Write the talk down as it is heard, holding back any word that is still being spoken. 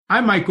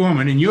I'm Mike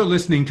Gorman, and you're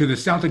listening to the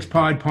Celtics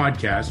Pod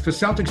podcast for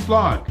Celtics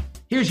Blog.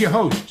 Here's your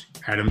host,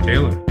 Adam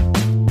Taylor.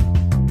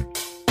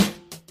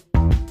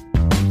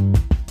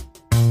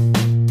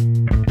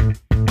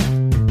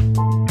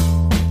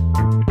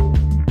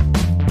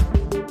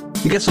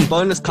 We get some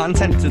bonus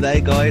content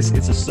today, guys.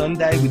 It's a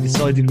Sunday. We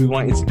decided we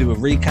wanted to do a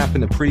recap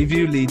and a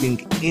preview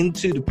leading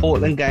into the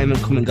Portland game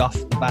and coming off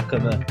the back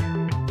of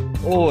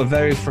a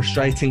very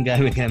frustrating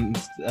game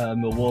against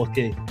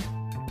Milwaukee.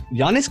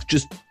 Giannis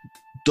just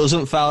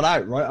doesn't foul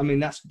out, right? I mean,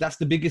 that's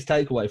the biggest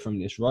takeaway from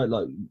this, right?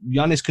 Like,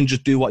 Giannis can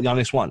just do what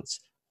Giannis wants.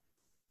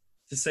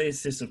 To say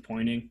it's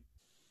disappointing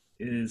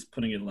is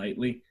putting it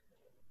lightly.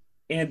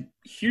 And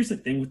here's the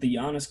thing with the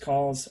Giannis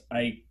calls,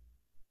 I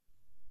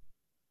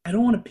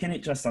don't want to pin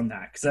it just on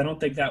that because I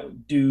don't think that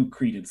would do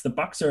credence. The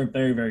Bucks are a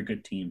very, very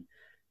good team.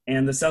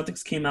 And the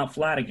Celtics came out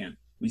flat again.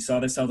 We saw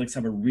the Celtics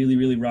have a really,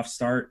 really rough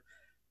start,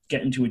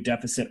 get into a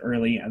deficit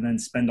early, and then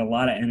spend a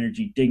lot of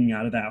energy digging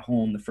out of that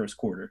hole in the first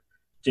quarter.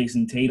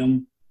 Jason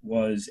Tatum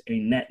was a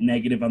net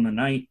negative on the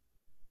night.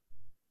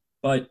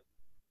 But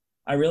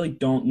I really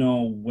don't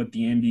know what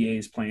the NBA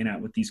is playing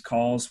at with these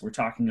calls. We're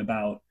talking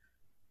about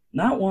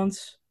not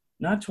once,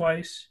 not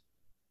twice,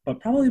 but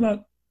probably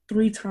about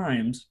 3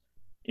 times.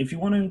 If you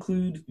want to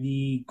include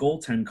the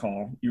goaltend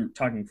call, you're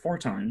talking 4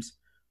 times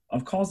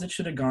of calls that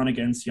should have gone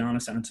against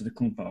Giannis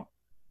Antetokounmpo,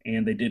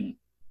 and they didn't.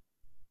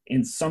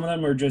 And some of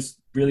them are just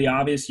really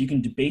obvious. You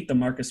can debate the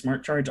Marcus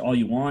Smart charge all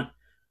you want,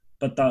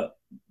 but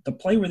the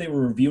play where they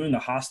were reviewing the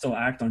hostile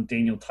act on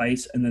Daniel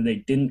Theis and then they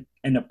didn't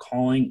end up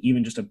calling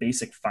even just a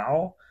basic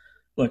foul.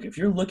 Look, if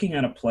you're looking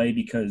at a play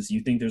because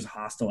you think there's a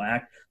hostile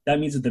act, that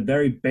means at the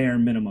very bare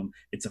minimum,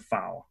 it's a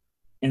foul.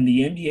 And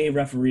the NBA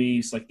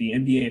referees, like the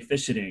NBA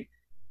officiating,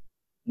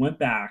 went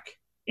back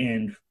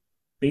and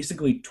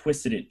basically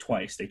twisted it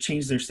twice. They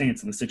changed their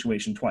stance in the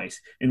situation twice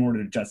in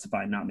order to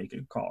justify not making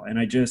a call. And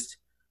I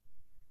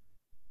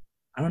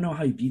don't know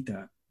how you beat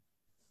that.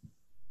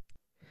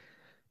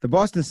 The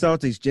Boston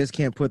Celtics just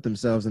can't put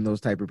themselves in those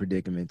type of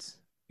predicaments.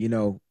 You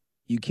know,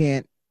 you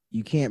can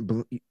blame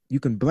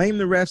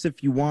the refs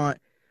if you want,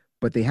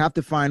 but they have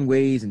to find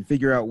ways and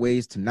figure out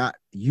ways to not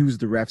use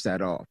the refs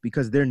at all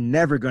because they're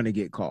never going to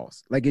get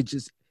calls. Like, it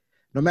just,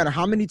 no matter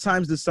how many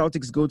times the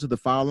Celtics go to the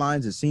foul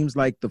lines, it seems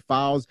like the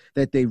fouls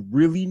that they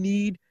really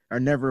need are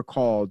never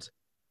called.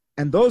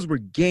 And those were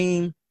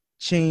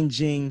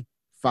game-changing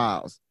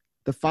fouls.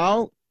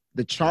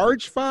 The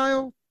charge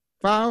foul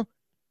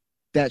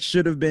that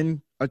should have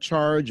been a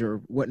charge or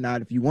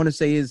whatnot. If you want to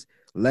say his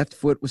left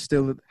foot was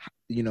still,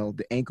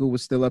 the ankle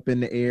was still up in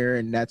the air,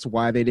 and that's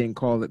why they didn't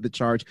call it the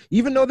charge,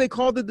 even though they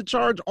called it the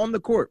charge on the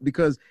court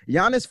because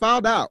Giannis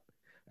fouled out.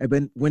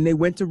 And when they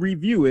went to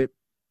review it,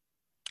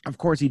 of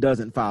course he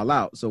doesn't foul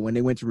out. So when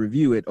they went to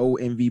review it,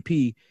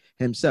 MVP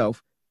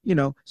himself,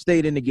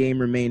 stayed in the game,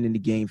 remained in the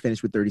game,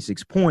 finished with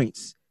 36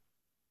 points.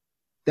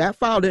 That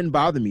foul didn't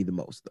bother me the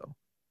most, though.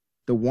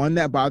 The one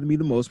that bothered me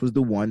the most was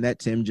the one that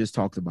Tim just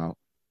talked about.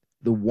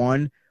 The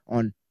one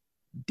on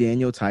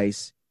Daniel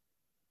Theis,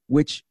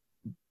 which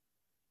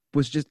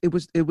was just it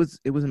was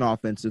an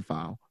offensive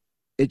foul.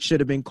 It should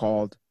have been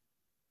called,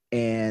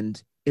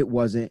 and it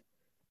wasn't.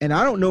 And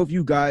I don't know if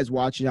you guys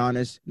watch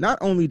Giannis. Not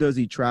only does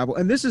he travel,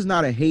 and this is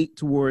not a hate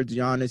towards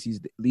Giannis. He's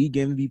the league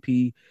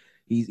MVP.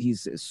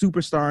 He's a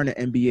superstar in the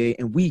NBA,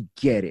 and we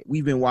get it.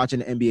 We've been watching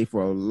the NBA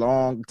for a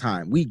long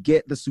time. We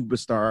get the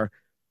superstar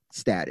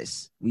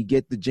status. We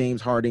get the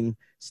James Harden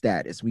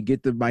status. We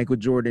get the Michael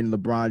Jordan,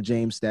 LeBron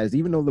James status,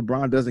 even though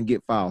LeBron doesn't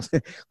get fouls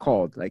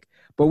called.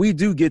 But we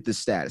do get the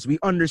status. We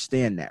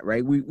understand that,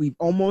 right? We've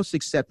almost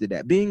accepted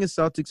that. Being a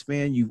Celtics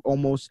fan,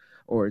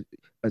 or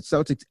a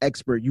Celtics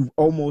expert, you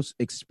almost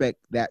expect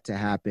that to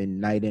happen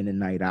night in and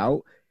night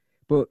out.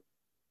 But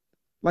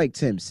like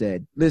Tim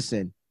said,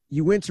 listen,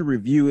 you went to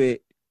review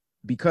it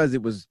because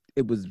it was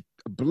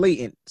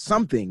blatant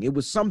something. It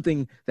was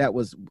something that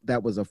was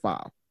a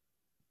foul.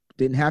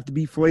 Didn't have to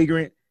be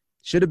flagrant.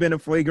 Should have been a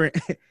flagrant,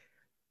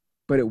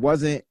 but it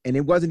wasn't, and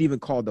it wasn't even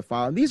called the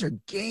foul. And these are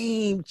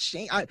game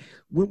change.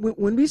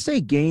 When we say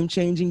game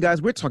changing,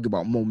 guys, we're talking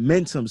about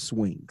momentum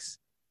swings,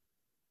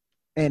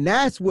 and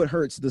that's what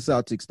hurts the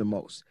Celtics the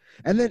most.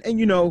 And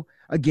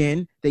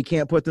again, they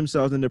can't put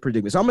themselves in the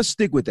predicament. So I'm gonna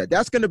stick with that.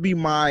 That's gonna be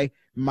my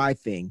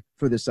thing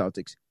for the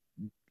Celtics.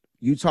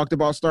 You talked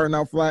about starting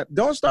out flat.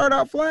 Don't start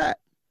out flat.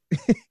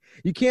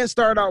 You can't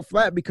start out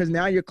flat because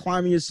now you're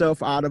climbing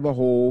yourself out of a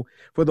hole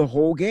for the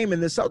whole game.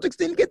 And the Celtics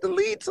didn't get the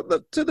lead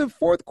to the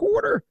fourth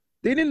quarter.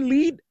 They didn't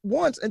lead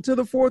once until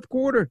the fourth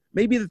quarter.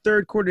 Maybe the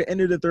third quarter,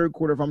 end of the third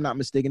quarter, if I'm not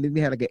mistaken. Then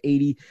they had like an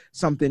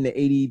 80-something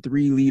to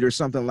 83 lead or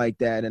something like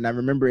that. And I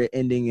remember it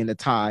ending in a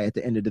tie at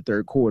the end of the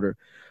third quarter.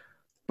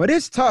 But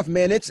it's tough,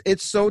 man.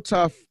 It's so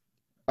tough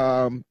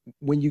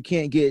when you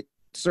can't get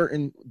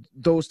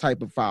those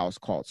type of fouls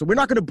called. So we're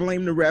not going to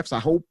blame the refs. I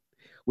hope.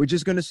 We're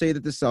just going to say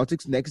that the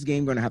Celtics next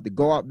game going to have to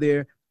go out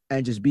there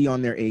and just be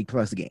on their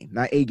A-plus game.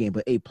 Not A game,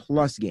 but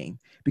A-plus game.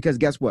 Because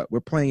guess what? We're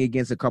playing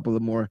against a couple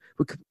of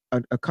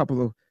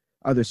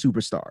other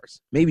superstars.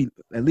 Maybe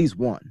at least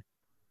one.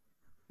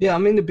 Yeah, I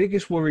mean, the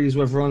biggest worry is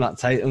whether or not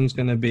Tatum's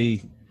going to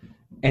be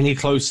any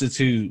closer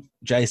to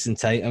Jason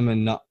Tatum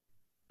and not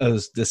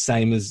as the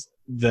same as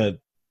the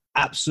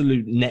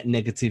absolute net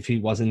negative he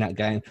was in that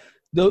game.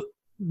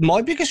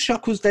 My biggest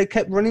shock was they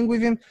kept running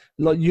with him.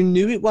 Like, you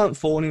knew it weren't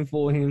falling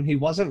for him. He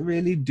wasn't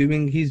really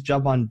doing his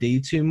job on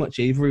D too much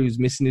either. He was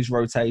missing his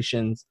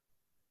rotations.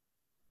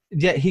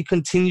 Yet he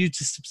continued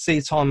to see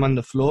time on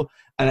the floor,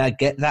 and I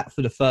get that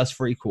for the first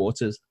 3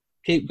 quarters.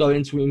 Keep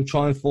going to him,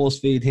 try and force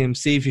feed him,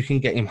 see if you can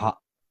get him hot.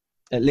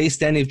 At least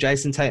then, if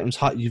Jason Tatum's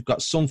hot, you've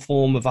got some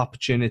form of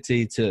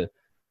opportunity to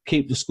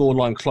keep the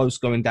scoreline close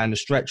going down the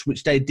stretch,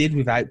 which they did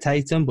without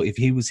Tatum. But if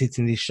he was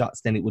hitting these shots,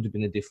 then it would have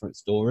been a different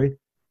story.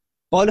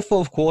 By the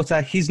 4th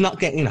quarter, he's not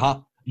getting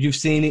hot. You've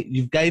seen it.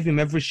 You've gave him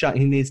every shot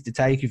he needs to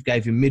take. You've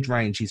gave him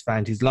mid-range. He's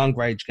found his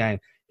long-range game.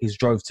 He's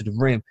drove to the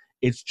rim.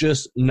 It's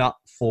just not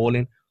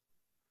falling.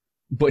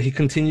 But he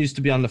continues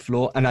to be on the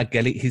floor, and I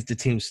get it. He's the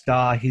team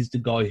star. He's the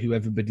guy who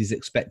everybody's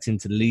expecting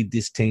to lead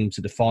this team to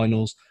the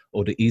finals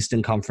or the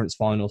Eastern Conference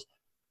finals.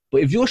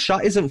 But if your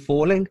shot isn't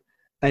falling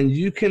and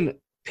you can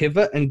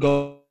pivot and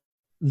go,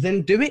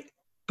 then do it.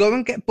 Go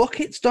and get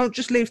buckets. Don't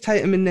just leave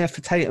Tatum in there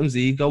for Tatum's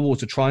ego or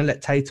to try and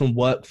let Tatum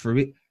work through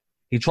it.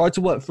 He tried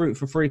to work through it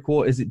for 3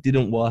 quarters. It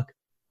didn't work.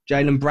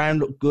 Jaylen Brown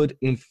looked good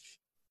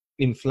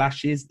in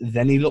flashes.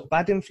 Then he looked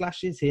bad in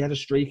flashes. He had a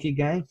streaky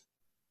game.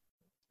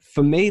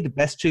 For me, the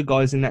best 2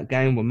 guys in that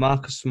game were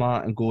Marcus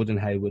Smart and Gordon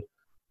Hayward.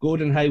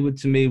 Gordon Hayward,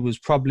 to me, was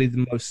probably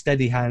the most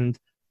steady hand.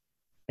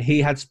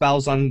 He had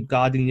spells on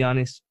guarding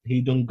Giannis.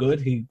 He done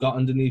good. He got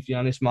underneath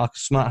Giannis.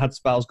 Marcus Smart had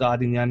spells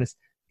guarding Giannis.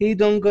 He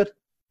done good.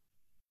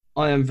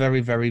 I am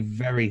very, very,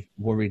 very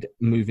worried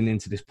moving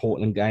into this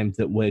Portland game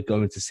that we're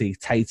going to see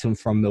Tatum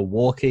from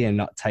Milwaukee and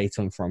not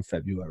Tatum from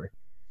February.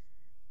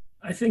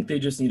 I think they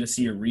just need to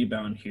see a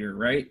rebound here,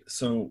 right?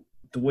 So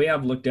the way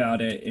I've looked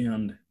at it,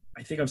 and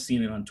I think I've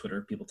seen it on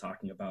Twitter, people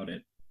talking about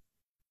it,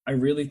 I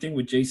really think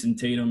with Jason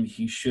Tatum,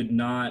 he should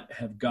not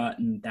have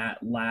gotten that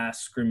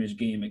last scrimmage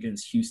game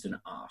against Houston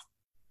off.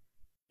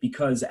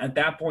 Because at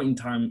that point in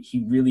time,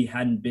 he really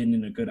hadn't been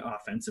in a good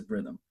offensive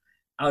rhythm.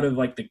 Out of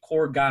like the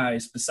core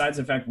guys, besides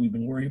the fact we've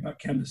been worrying about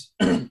Kemba's,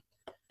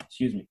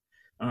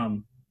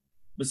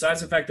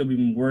 besides the fact that we've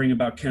been worrying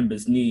about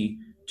Kemba's knee,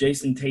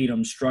 Jason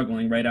Tatum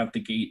struggling right out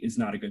the gate is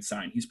not a good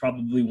sign. He's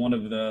probably one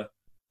of the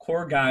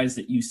core guys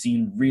that you've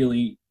seen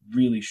really,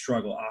 really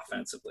struggle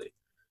offensively.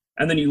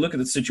 And then you look at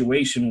the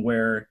situation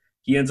where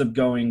he ends up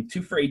going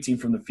 2 for 18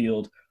 from the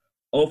field,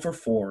 0 for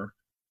 4,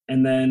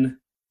 and then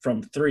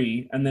from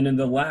 3. And then in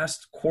the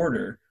last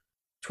quarter,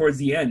 towards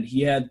the end,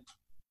 he had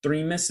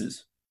 3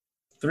 misses.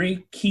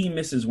 3 key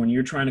misses when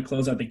you're trying to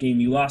close out the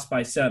game. You lost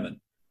by 7.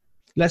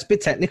 Let's be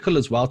technical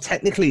as well.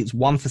 Technically, it's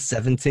 1 for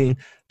 17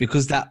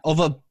 because that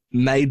other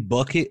made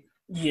bucket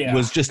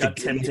was just a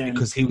gimme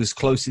because he was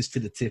closest to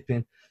the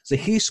tip-in. So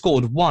he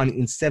scored 1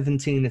 in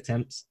 17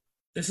 attempts.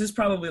 This is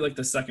probably like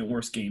the second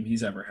worst game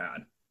he's ever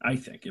had, I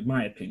think, in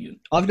my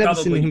opinion. I've never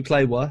seen him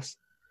play worse.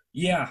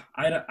 Yeah,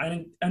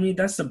 I mean,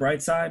 that's the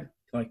bright side.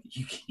 Like,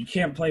 you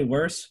can't play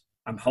worse.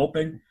 I'm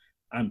hoping.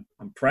 I'm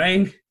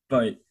praying.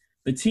 But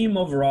the team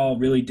overall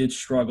really did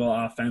struggle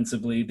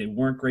offensively. They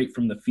weren't great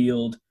from the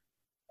field.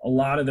 A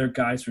lot of their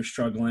guys were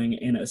struggling,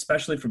 and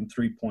especially from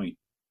three-point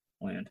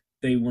land.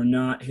 They were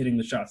not hitting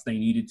the shots they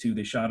needed to.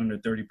 They shot under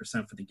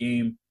 30% for the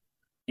game.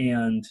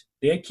 And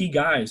they had key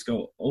guys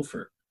go 0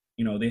 for.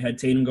 You know, they had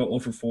Tatum go 0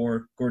 for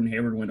 4. Gordon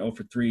Hayward went 0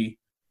 for 3.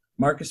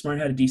 Marcus Smart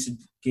had a decent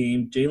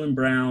game. Jaylen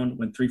Brown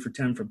went 3 for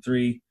 10 from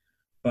 3.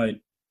 But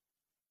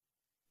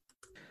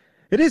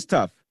it is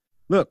tough.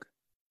 Look,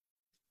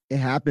 it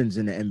happens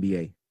in the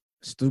NBA.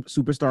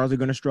 Superstars are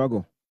going to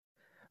struggle.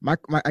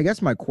 I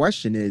guess my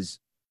question is,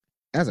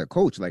 as a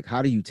coach, like,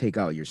 how do you take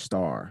out your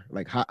star?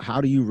 Like,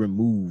 how do you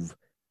remove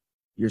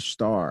your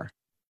star?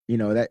 You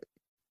know, that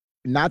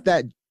not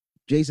that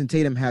Jason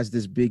Tatum has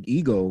this big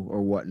ego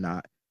or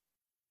whatnot,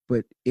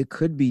 but it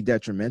could be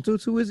detrimental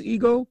to his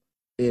ego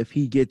if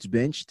he gets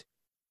benched.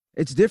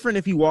 It's different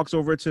if he walks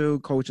over to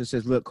coach and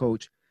says, look,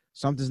 coach,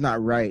 something's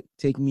not right.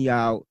 Take me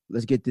out.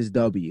 Let's get this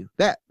W.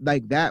 That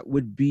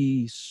would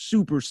be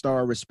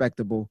superstar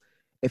respectable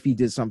if he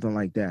did something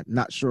like that.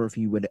 Not sure if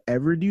he would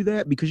ever do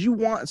that because you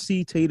want to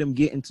see Tatum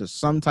get into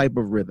some type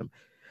of rhythm.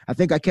 I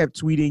think I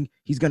kept tweeting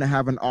he's going to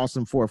have an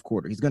awesome 4th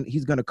quarter. He's going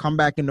to come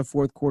back in the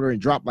 4th quarter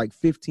and drop like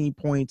 15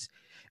 points,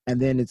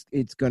 and then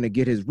it's going to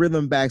get his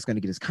rhythm back. It's going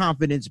to get his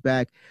confidence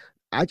back.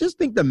 I just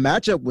think the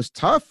matchup was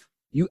tough.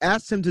 You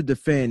asked him to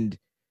defend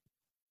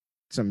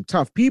some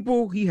tough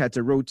people. He had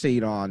to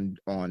rotate on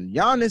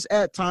Giannis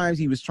at times.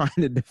 He was trying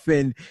to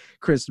defend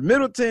Chris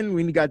Middleton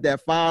when he got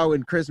that foul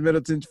in Chris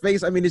Middleton's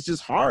face. I mean, it's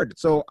just hard.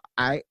 So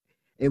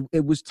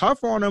it was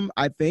tough on him,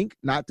 I think,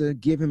 not to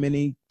give him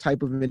any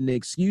type of an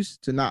excuse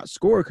to not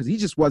score because he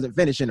just wasn't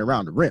finishing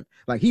around the rim.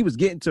 Like, he was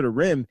getting to the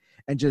rim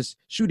and just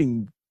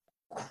shooting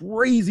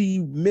crazy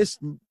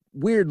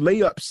weird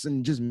layups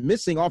and just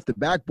missing off the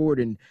backboard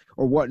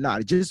or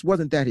whatnot. It just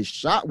wasn't that his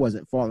shot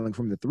wasn't falling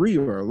from the 3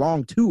 or a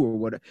long 2 or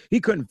whatever. He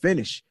couldn't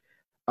finish.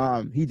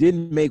 He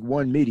didn't make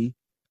one midi,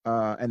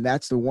 and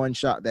that's the one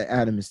shot that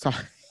Adam is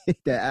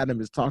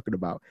talking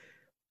about.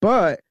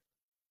 But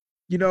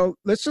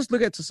let's just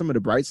look at some of the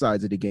bright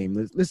sides of the game.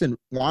 Listen,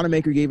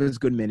 Wanamaker gave us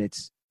good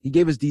minutes. He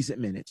gave us decent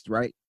minutes,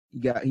 right?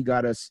 He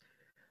got us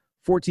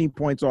 14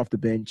 points off the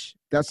bench.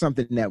 That's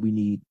something that we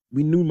need.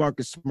 We knew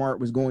Marcus Smart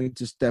was going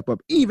to step up,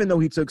 even though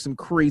he took some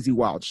crazy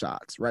wild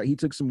shots, right? He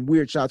took some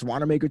weird shots.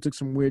 Wanamaker took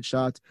some weird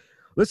shots.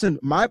 Listen,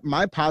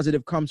 my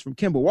positive comes from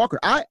Kemba Walker.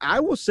 I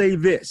will say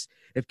this.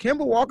 If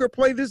Kemba Walker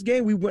played this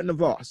game, we wouldn't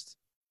have lost.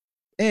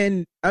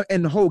 And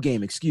the whole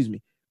game, excuse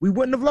me. We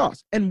wouldn't have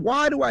lost. And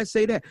why do I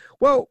say that?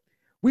 Well,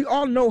 we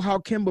all know how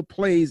Kemba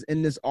plays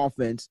in this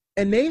offense,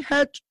 and they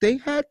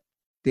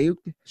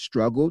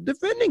struggled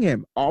defending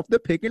him off the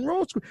pick and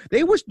roll.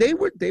 They were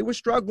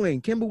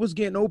struggling. Kemba was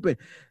getting open.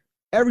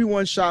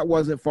 Everyone's shot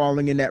wasn't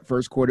falling in that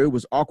first quarter. It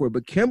was awkward,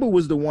 but Kemba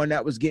was the one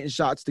that was getting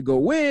shots to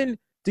go in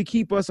to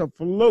keep us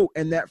afloat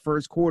in that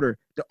first quarter.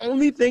 The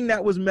only thing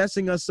that was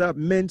messing us up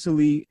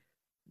mentally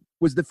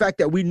was the fact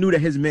that we knew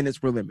that his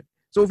minutes were limited.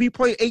 So if he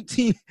played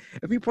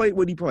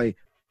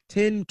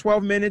 10,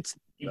 12 minutes.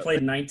 He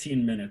played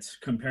 19 minutes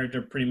compared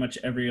to pretty much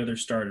every other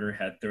starter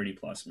had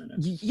 30-plus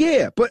minutes.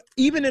 Yeah, but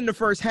even in the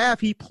first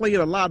half, he played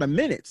a lot of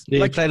minutes.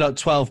 Yeah, he played like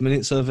 12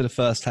 minutes over the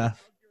first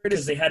half.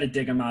 Because they had to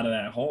dig him out of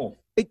that hole.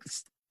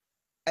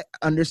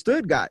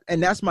 Understood, God.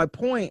 And that's my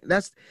point.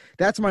 That's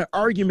my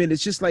argument.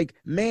 It's just like,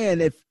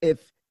 man, if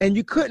and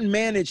you couldn't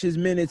manage his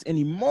minutes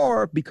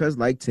anymore because,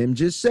 like Tim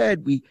just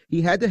said,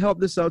 he had to help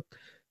the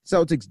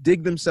Celtics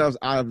dig themselves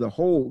out of the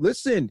hole.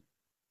 Listen,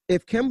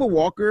 if Kemba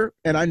Walker,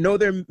 and I know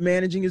they're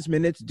managing his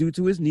minutes due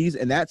to his knees,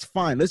 and that's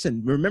fine.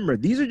 Listen, remember,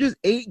 these are just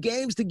 8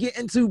 games to get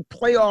into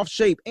playoff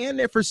shape, and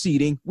they're for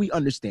seeding. We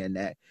understand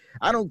that.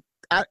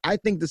 I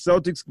think the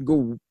Celtics can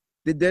go.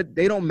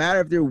 They don't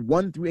matter if they're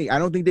 1 through 8. I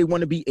don't think they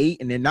want to be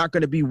 8, and they're not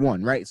going to be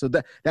 1, right? So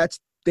that's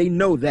they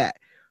know that.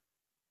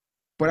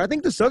 But I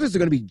think the Celtics are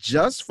going to be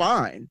just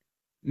fine,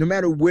 no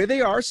matter where they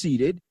are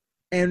seated.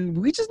 And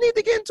we just need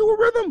to get into a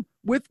rhythm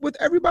with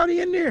everybody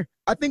in there.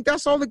 I think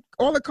that's all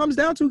it comes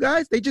down to,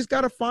 guys. They just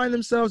got to find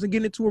themselves and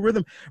get into a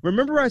rhythm.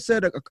 Remember I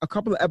said a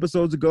couple of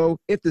episodes ago,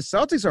 if the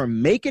Celtics are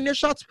making their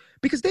shots,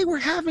 because they were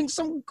having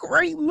some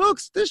great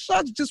looks. This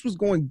shot just was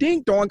going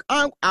ding-dong,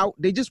 I'm out.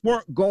 They just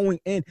weren't going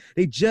in.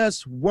 They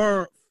just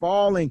weren't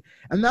falling.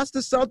 And that's the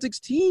Celtics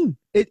team.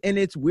 And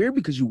it's weird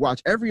because you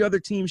watch every other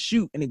team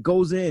shoot and it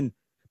goes in.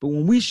 But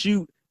when we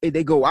shoot,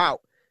 they go out.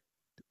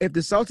 If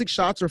the Celtics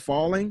shots are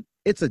falling,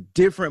 it's a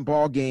different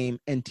ball game,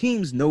 and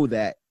teams know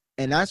that.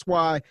 And that's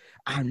why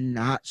I'm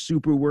not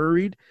super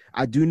worried.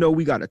 I do know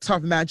we got a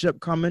tough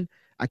matchup coming.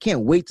 I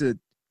can't wait to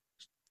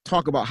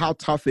talk about how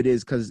tough it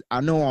is because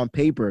I know on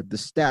paper the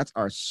stats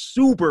are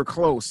super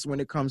close when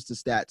it comes to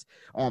stats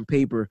on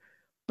paper.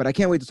 But I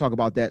can't wait to talk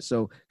about that.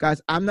 So,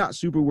 guys, I'm not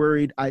super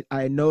worried.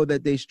 I know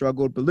that they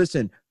struggled. But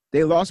listen,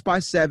 they lost by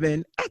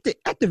 7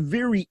 at the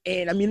very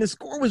end. I mean, the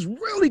score was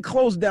really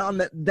close down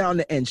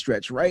the end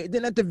stretch, right?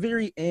 Then at the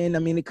very end, I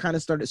mean, it kind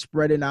of started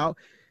spreading out.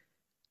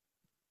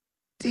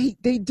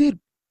 They did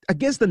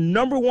against the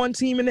number 1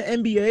 team in the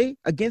NBA,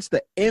 against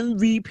the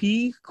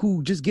MVP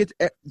who just gets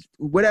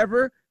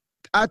whatever.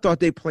 I thought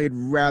they played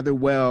rather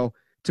well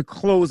to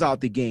close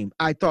out the game.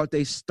 I thought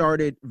they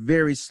started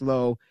very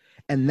slow,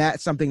 and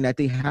that's something that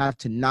they have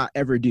to not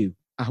ever do.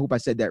 I hope I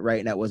said that right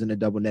and that wasn't a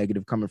double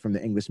negative coming from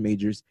the English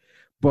majors.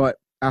 But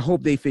I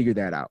hope they figure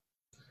that out.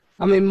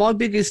 I mean, my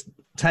biggest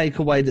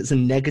takeaway that's a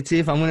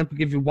negative, I'm going to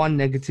give you one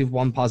negative,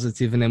 one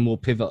positive, and then we'll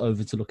pivot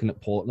over to looking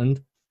at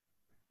Portland.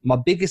 My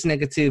biggest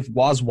negative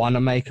was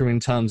Wanamaker in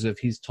terms of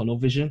his tunnel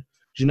vision.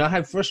 Do you know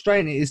how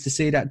frustrating it is to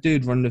see that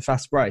dude run the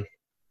fast break?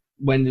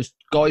 When there's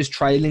guys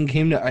trailing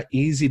him that are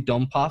easy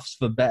dump-offs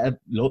for better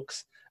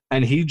looks,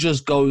 and he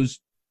just goes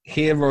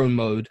hero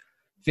mode,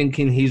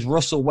 thinking he's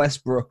Russell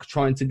Westbrook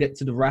trying to get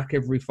to the rack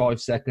every 5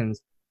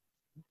 seconds.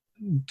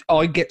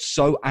 I get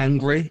so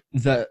angry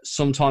that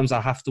sometimes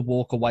I have to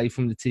walk away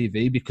from the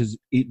TV because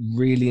it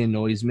really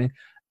annoys me.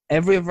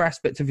 Every other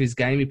aspect of his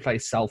game, he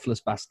plays selfless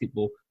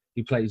basketball.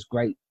 He plays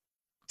great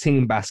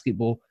team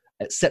basketball,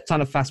 except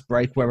on a fast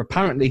break where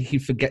apparently he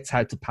forgets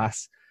how to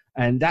pass.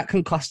 And that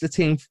can cost the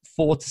team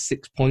 4 to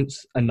 6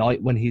 points a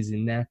night when he's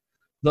in there.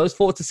 Those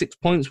 4 to 6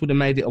 points would have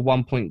made it a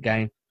 1-point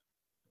game.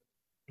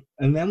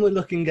 And then we're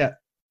looking at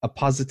a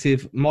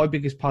positive. My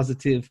biggest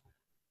positive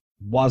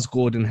was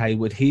Gordon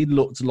Hayward. He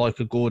looked like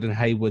a Gordon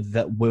Hayward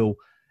that will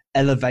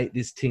elevate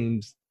this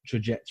team's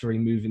trajectory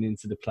moving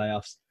into the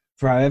playoffs.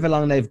 For however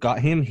long they've got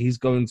him, he's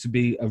going to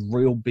be a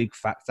real big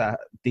factor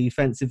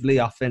defensively,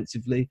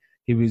 offensively.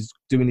 He was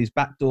doing his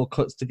backdoor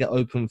cuts to get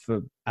open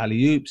for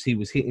alley-oops. He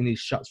was hitting his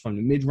shots from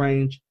the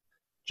mid-range.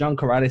 John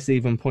Corrales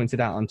even pointed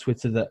out on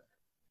Twitter that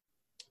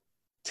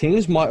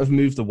teams might have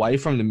moved away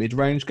from the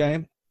mid-range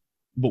game,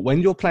 but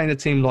when you're playing a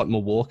team like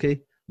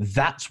Milwaukee,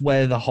 that's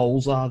where the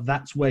holes are.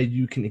 That's where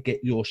you can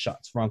get your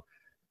shots from.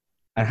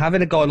 And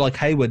having a guy like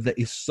Hayward that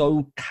is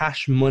so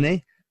cash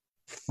money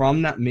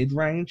from that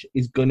mid-range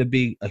is going to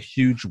be a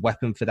huge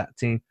weapon for that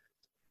team.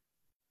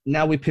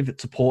 Now we pivot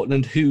to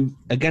Portland, who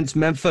against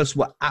Memphis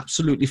were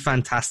absolutely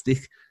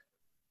fantastic.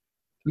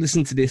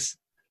 Listen to this.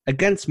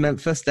 Against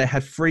Memphis, they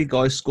had 3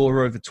 guys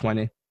score over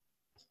 20.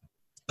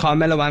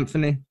 Carmelo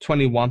Anthony,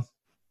 21.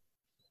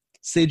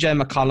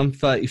 CJ McCollum,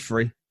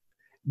 33.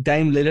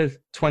 Dame Lillard,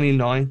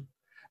 29.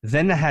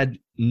 Then they had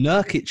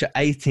Nurkic at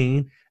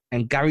 18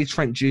 and Gary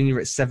Trent Jr.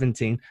 at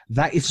 17.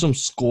 That is some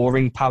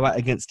scoring power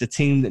against a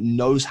team that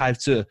knows how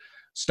to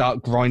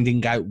start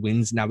grinding out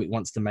wins now it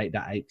wants to make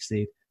that 8th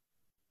seed.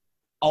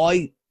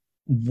 I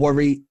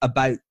worry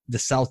about the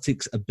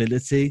Celtics'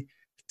 ability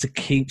to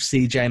keep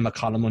CJ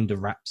McCollum under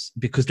wraps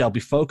because they'll be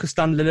focused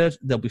on Lillard,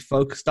 they'll be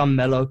focused on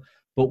Melo,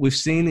 but we've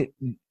seen it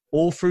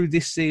all through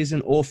this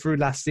season, all through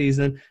last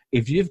season.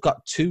 If you've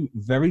got two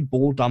very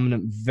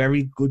ball-dominant,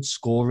 very good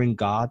scoring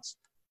guards,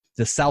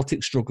 the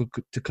Celtics struggle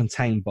to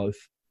contain both.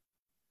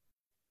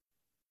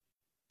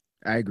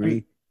 I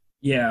agree.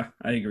 Yeah,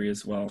 I agree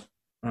as well.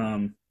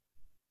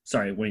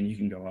 Sorry, Wayne, you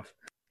can go off.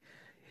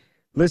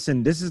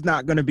 Listen, this is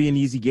not going to be an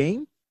easy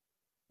game.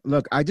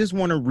 Look, I just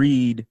want to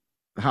read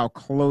how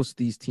close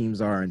these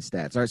teams are in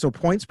stats. All right, so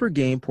points per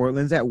game,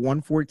 Portland's at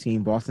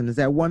 114, Boston is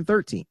at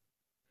 113.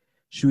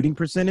 Shooting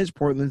percentage,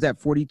 Portland's at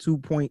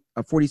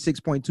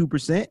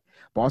 46.2%,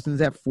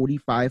 Boston's at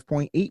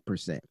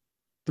 45.8%.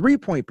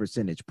 Three-point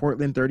percentage,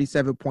 Portland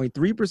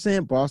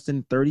 37.3%,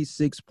 Boston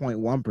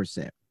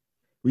 36.1%.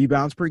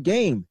 Rebounds per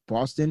game,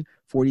 Boston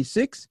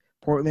 46,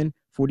 Portland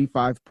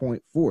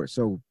 45.4.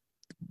 So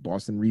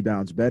Boston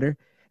rebounds better.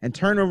 And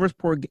turnovers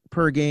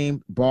per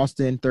game,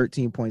 Boston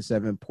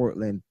 13.7,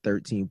 Portland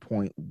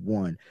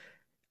 13.1.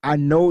 I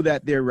know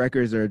that their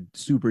records are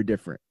super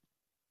different.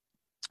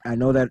 I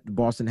know that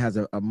Boston has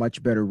a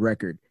much better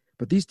record,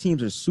 but these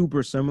teams are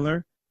super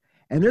similar.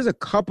 And there's a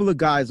couple of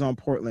guys on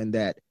Portland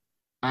that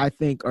I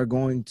think are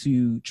going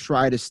to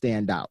try to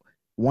stand out.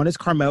 One is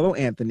Carmelo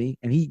Anthony,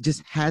 and he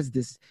just has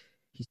this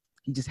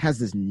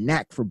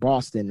knack for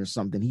Boston or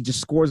something. He just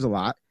scores a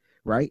lot,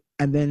 right?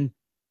 And then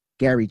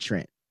Gary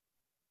Trent.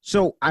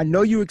 So I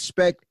know you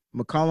expect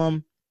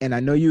McCollum and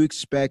I know you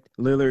expect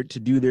Lillard to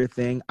do their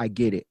thing. I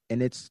get it.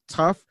 And it's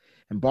tough.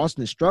 And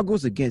Boston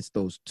struggles against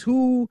those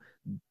two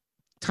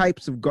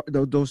types of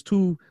those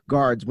two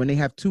guards. When they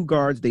have two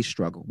guards, they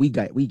struggle. We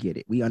get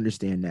it. We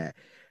understand that.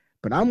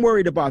 But I'm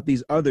worried about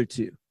these other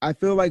two. I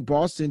feel like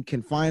Boston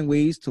can find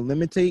ways to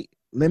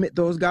limit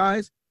those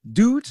guys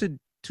due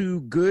to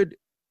good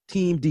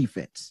team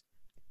defense.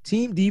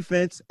 Team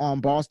defense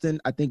on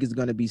Boston, I think, is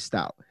going to be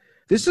stout.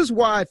 This is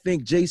why I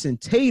think Jason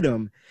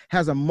Tatum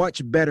has a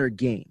much better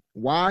game.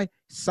 Why?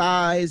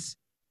 Size.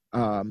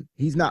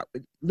 He's not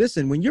 –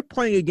 listen, when you're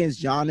playing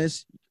against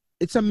Giannis,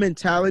 it's a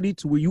mentality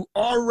to where you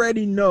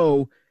already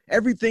know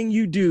everything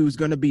you do is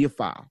going to be a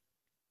foul.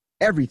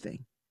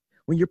 Everything.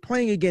 When you're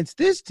playing against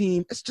this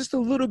team, it's just a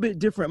little bit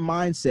different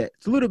mindset.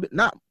 It's a little bit –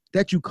 not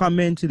that you come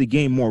into the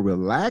game more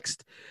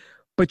relaxed,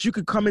 but you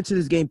could come into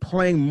this game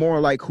playing more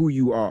like who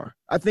you are.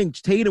 I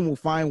think Tatum will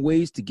find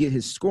ways to get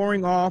his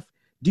scoring off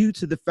due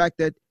to the fact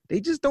that they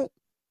just don't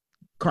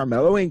 –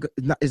 Carmelo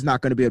is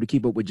not going to be able to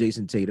keep up with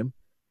Jason Tatum.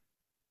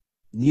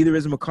 Neither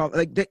is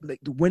McCollum.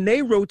 When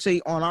they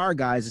rotate on our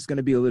guys, it's going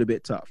to be a little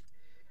bit tough.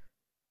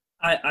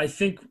 I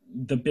think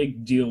the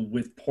big deal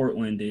with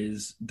Portland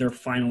is they're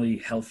finally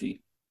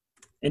healthy.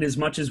 And as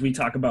much as we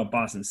talk about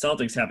Boston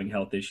Celtics having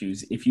health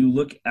issues, if you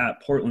look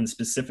at Portland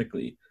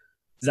specifically,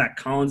 Zach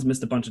Collins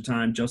missed a bunch of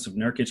time. Joseph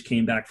Nurkic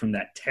came back from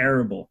that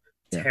terrible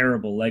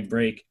leg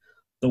break.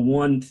 The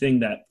one thing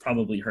that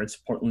probably hurts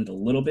Portland a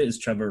little bit is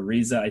Trevor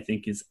Ariza, I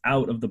think, is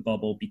out of the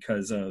bubble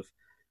because of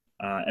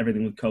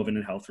everything with COVID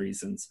and health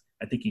reasons.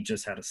 I think he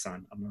just had a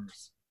son. I'm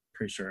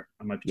pretty sure.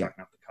 I might be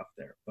talking off the cuff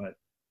there. But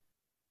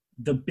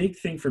the big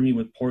thing for me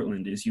with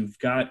Portland is you've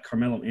got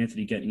Carmelo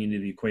Anthony getting into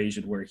the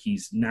equation where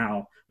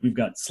we've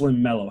got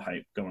Slim Melo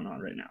hype going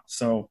on right now.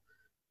 So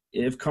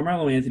if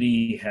Carmelo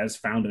Anthony has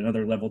found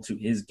another level to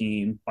his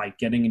game by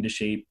getting into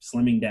shape,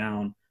 slimming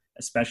down,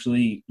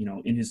 especially,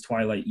 in his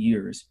twilight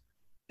years,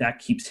 that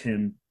keeps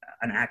him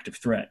an active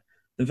threat.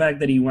 The fact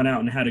that he went out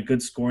and had a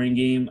good scoring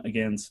game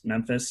against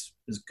Memphis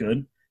is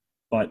good,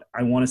 but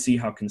I want to see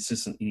how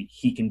consistently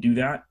he can do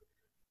that.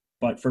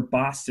 But for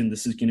Boston,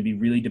 this is going to be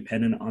really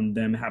dependent on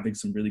them having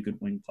some really good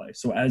wing play.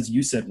 So as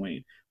you said,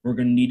 Wayne, we're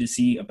going to need to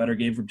see a better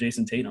game from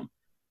Jason Tatum.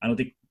 I don't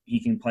think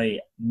he can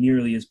play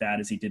nearly as bad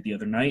as he did the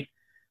other night.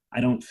 I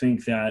don't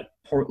think that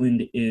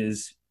Portland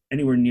is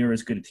anywhere near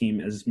as good a team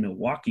as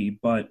Milwaukee,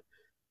 but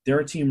they're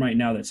a team right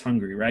now that's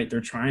hungry, right? They're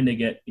trying to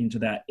get into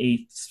that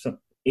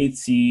eighth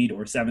seed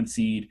or seventh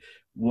seed,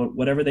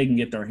 whatever they can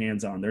get their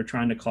hands on. They're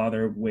trying to claw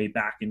their way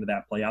back into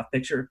that playoff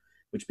picture,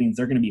 which means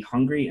they're going to be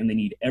hungry and they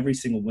need every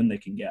single win they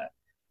can get.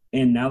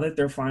 And now that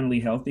they're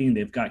finally healthy and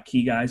they've got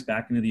key guys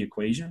back into the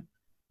equation,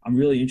 I'm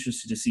really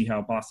interested to see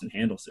how Boston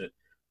handles it.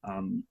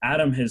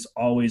 Adam has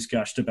always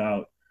gushed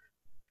about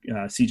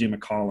CJ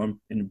McCollum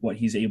and what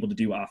he's able to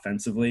do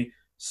offensively.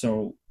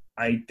 So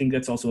I think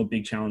that's also a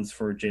big challenge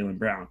for Jaylen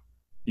Brown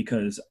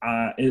because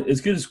as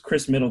good as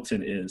Chris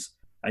Middleton is,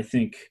 I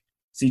think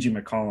CJ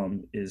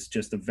McCollum is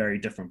just a very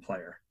different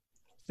player.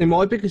 And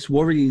my biggest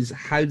worry is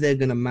how they're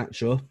going to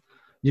match up.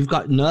 You've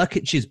got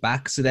Nurkic's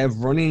back, so they're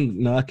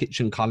running Nurkic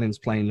and Collins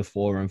playing the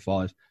 4 and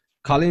 5.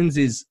 Collins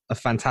is a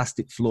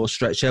fantastic floor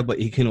stretcher, but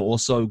he can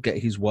also get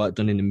his work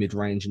done in the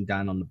mid-range and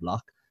down on the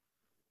block.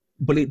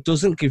 but it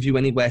doesn't give you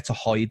anywhere to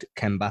hide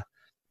Kemba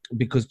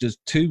because there's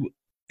two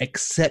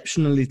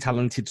exceptionally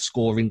talented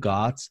scoring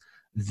guards.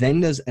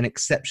 Then there's an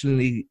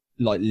exceptionally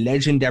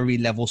legendary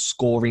level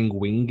scoring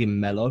wing in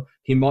Melo.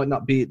 He might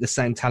not be at the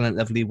same talent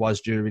level he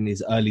was during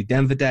his early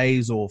Denver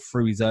days or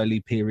through his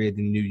early period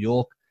in New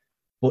York,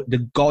 but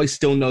the guy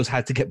still knows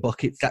how to get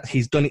buckets. That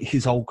he's done it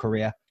his whole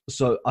career.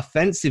 So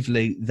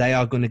offensively, they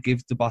are going to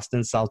give the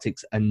Boston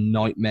Celtics a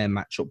nightmare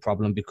matchup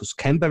problem because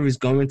Kemba is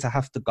going to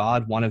have to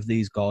guard one of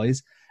these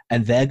guys,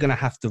 and they're going to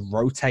have to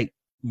rotate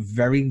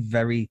very,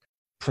 very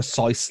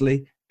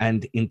precisely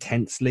and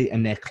intensely,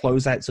 and their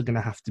closeouts are going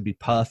to have to be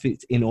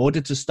perfect in order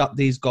to stop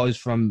these guys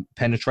from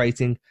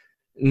penetrating.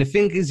 And the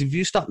thing is, if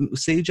you stop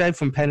CJ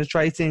from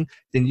penetrating,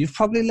 then you've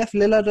probably left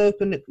Lillard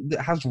open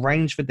that has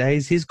range for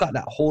days. He's got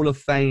that Hall of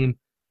Fame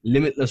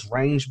limitless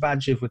range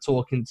badge if we're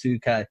talking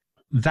 2K.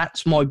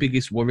 That's my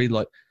biggest worry.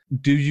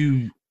 Do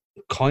you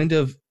kind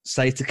of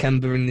say to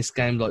Kemba in this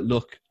game,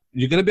 look,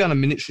 you're going to be on a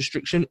minutes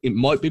restriction. It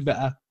might be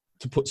better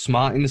to put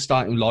Smart in the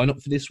starting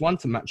lineup for this one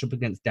to match up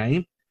against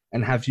Dame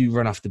and have you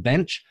run off the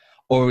bench?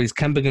 Or is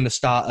Kemba going to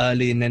start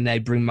early and then they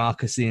bring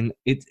Marcus in?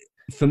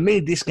 For me,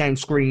 this game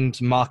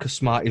screams Marcus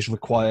Smart is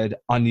required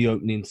on the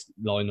opening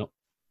lineup.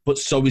 But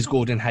so is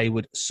Gordon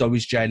Hayward, so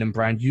is Jaylen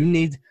Brown. You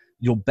need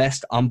your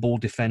best on-ball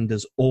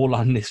defenders all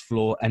on this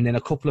floor, and then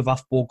a couple of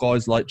off-ball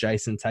guys like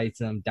Jason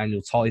Tatum,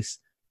 Daniel Tice,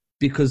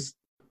 because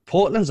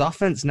Portland's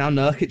offense, now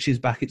Nurkic is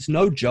back, it's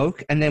no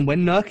joke. And then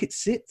when Nurkic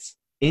sits,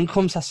 in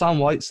comes Hassan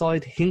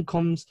Whiteside, in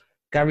comes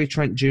Gary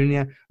Trent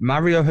Jr.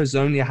 Mario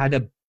Hezonja had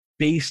a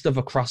beast of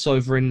a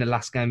crossover in the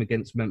last game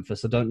against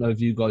Memphis. I don't know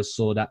if you guys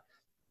saw that.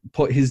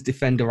 Put his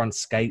defender on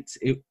skates.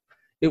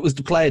 It was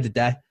the play of the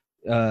day.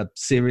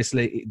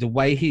 Seriously, the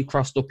way he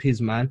crossed up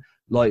his man,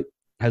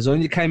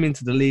 Hezonja came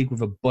into the league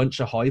with a bunch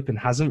of hype and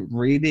hasn't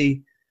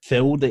really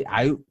filled it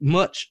out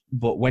much.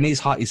 But when he's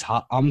hot, he's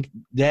hot.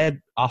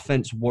 Their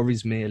offense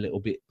worries me a little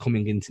bit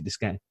coming into this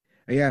game.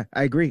 Yeah,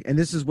 I agree. And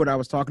this is what I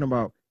was talking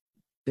about.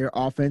 Their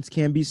offense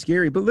can be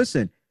scary. But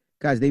listen,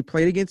 guys, they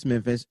played against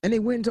Memphis and they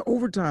went into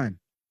overtime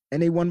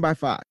and they won by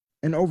 5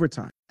 in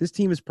overtime. This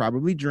team is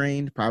probably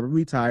drained,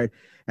 probably tired.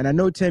 And I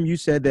know, Tim, you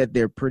said that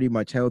they're pretty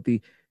much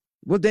healthy.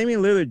 Well,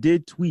 Damian Lillard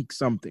did tweak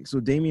something. So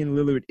Damian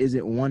Lillard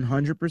isn't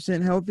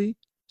 100% healthy.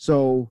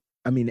 So,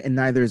 and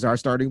neither is our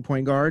starting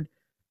point guard.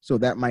 So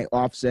that might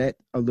offset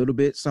a little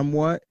bit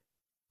somewhat.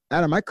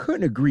 Adam, I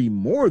couldn't agree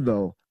more,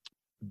 though.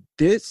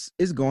 This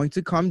is going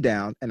to come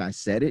down, and I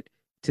said it,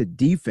 to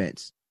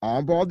defense,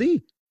 on-ball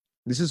D.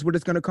 This is what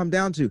it's going to come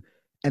down to.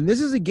 And this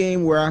is a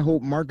game where I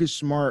hope Marcus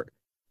Smart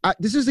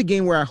this is a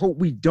game where I hope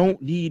we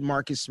don't need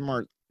Marcus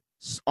Smart's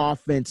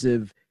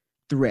offensive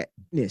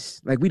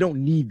threatness. We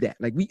don't need that.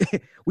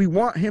 We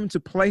want him to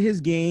play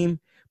his game,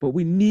 but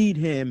we need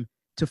him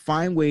to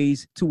find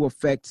ways to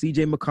affect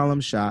CJ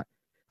McCollum's shot,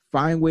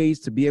 find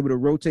ways to be able to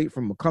rotate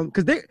from McCollum,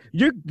 because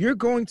you're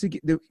going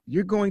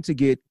to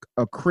get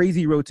a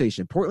crazy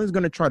rotation. Portland's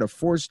going to try to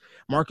force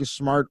Marcus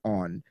Smart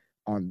on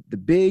the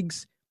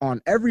bigs, on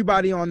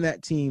everybody on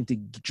that team to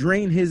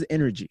drain his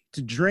energy,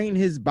 to drain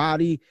his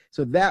body,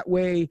 so that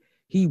way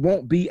he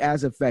won't be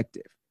as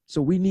effective.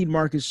 So we need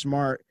Marcus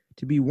Smart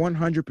to be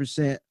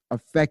 100%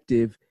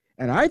 effective,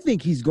 and I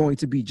think he's going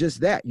to be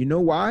just that. You know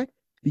why?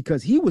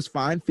 Because he was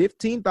fined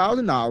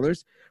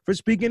 $15,000 for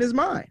speaking his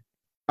mind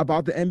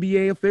about the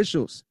NBA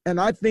officials. And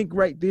I think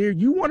right there,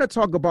 you want to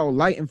talk about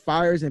lighting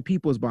fires in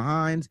people's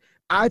behinds.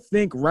 I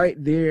think right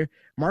there,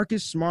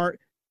 Marcus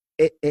Smart,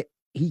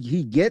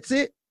 he gets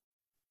it.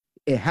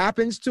 It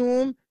happens to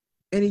him,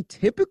 and he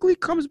typically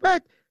comes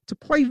back to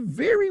play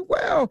very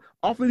well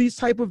off of these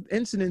type of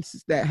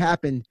incidents that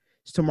happen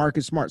to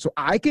Marcus Smart. So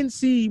I can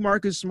see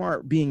Marcus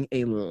Smart being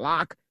a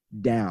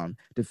lockdown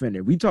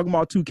defender. We talking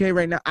about 2K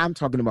right now. I'm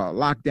talking about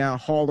lockdown,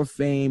 Hall of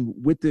Fame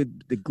with the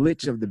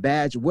glitch of the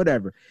badge,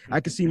 whatever. I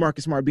can see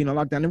Marcus Smart being a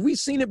lockdown. And we've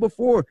seen it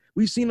before.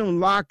 We've seen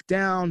him lock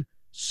down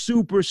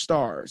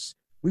superstars.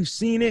 We've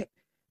seen it,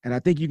 and I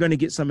think you're going to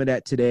get some of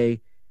that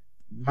today.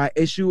 My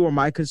issue or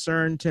my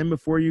concern, Tim,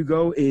 before you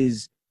go,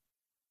 is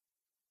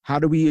how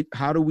do we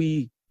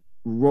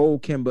roll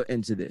Kemba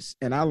into this?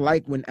 And I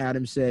like when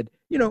Adam said,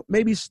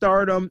 maybe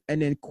start him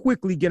and then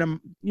quickly get him,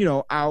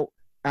 out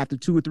after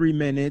 2 or 3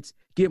 minutes,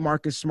 get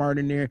Marcus Smart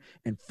in there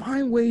and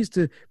find ways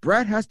to –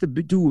 Brad has to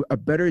do a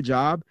better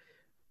job.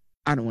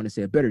 I don't want to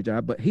say a better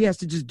job, but he has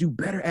to just do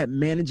better at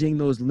managing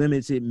those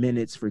limited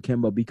minutes for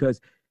Kemba,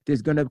 because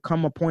there's going to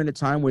come a point in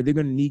time where they're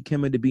going to need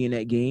Kemba to be in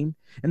that game.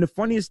 And the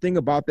funniest thing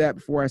about that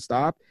before I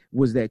stopped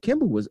was that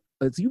Kemba was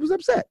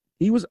upset.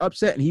 He was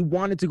upset and he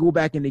wanted to go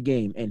back in the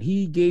game. And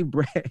he gave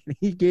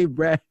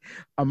Brad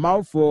a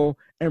mouthful,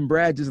 and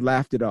Brad just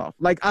laughed it off.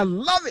 I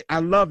love it. I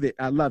love it.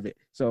 I love it.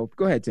 So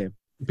go ahead, Tim.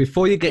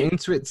 Before you get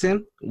into it,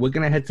 Tim, we're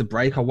going to head to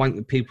break. I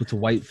want people to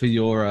wait for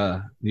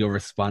your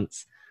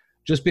response.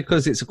 Just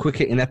because it's a quick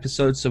hitting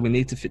episode, so we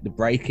need to fit the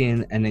break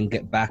in and then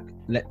get back.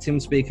 Let Tim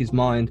speak his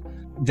mind.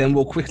 Then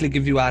we'll quickly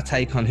give you our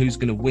take on who's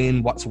going to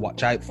win, what to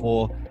watch out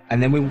for.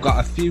 And then we've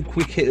got a few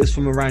quick hitters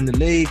from around the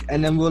league.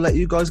 And then we'll let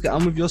you guys get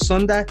on with your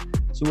Sunday.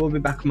 So we'll be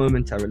back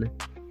momentarily.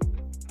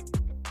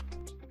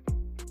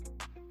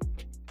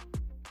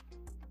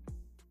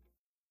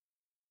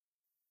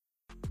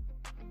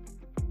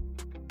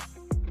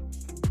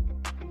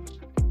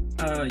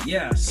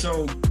 Yeah,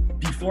 so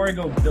before I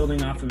go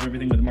building off of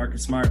everything with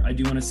Marcus Smart, I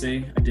do want to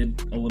say I did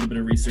a little bit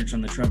of research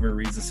on the Trevor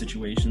Ariza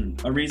situation.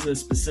 Ariza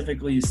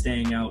specifically is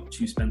staying out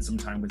to spend some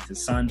time with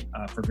his son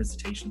for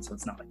visitation, so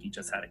it's not like he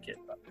just had a kid.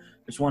 But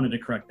I just wanted to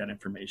correct that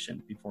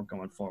information before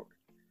going forward.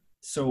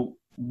 So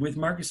with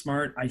Marcus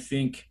Smart, I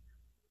think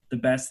the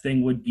best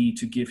thing would be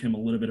to give him a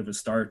little bit of a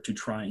start to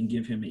try and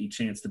give him a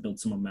chance to build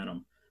some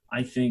momentum.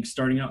 I think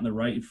starting out on the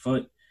right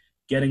foot,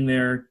 getting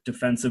there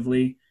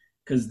defensively,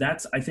 because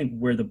that's, I think,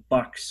 where the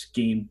Bucks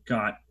game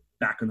got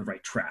back on the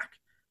right track.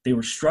 They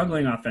were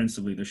struggling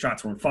offensively. Their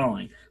shots weren't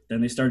falling.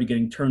 Then they started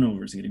getting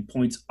turnovers and getting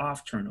points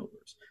off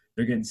turnovers.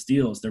 They're getting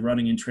steals. They're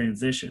running in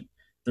transition.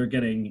 They're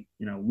getting,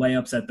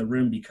 layups at the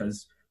rim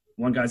because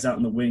one guy's out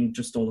in the wing,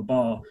 just stole the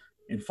ball,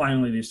 and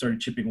finally they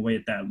started chipping away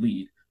at that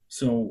lead.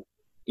 So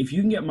if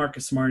you can get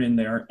Marcus Smart in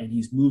there and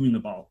he's moving the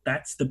ball,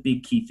 that's the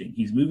big key thing.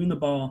 He's moving the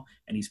ball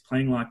and he's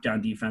playing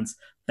lockdown defense.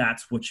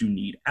 That's what you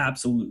need.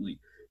 Absolutely.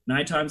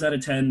 9 times out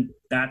of 10,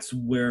 that's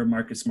where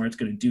Marcus Smart's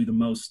going to do the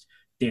most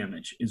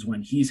damage, is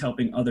when he's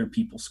helping other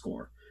people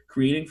score.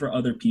 Creating for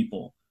other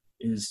people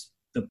is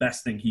the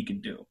best thing he can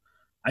do.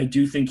 I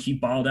do think he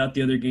balled out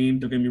the other game,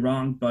 don't get me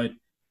wrong, but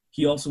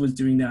he also was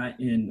doing that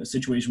in a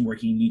situation where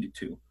he needed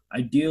to.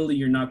 Ideally,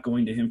 you're not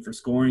going to him for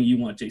scoring. You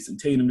want Jason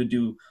Tatum to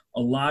do a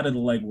lot of the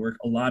legwork,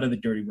 a lot of the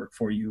dirty work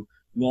for you.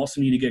 You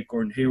also need to get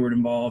Gordon Hayward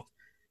involved.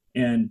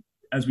 And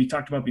as we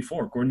talked about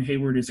before, Gordon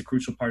Hayward is a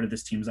crucial part of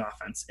this team's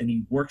offense, and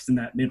he works in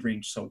that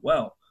mid-range so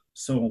well.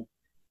 So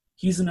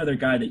he's another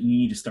guy that you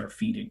need to start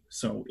feeding.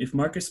 So if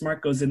Marcus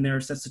Smart goes in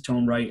there, sets the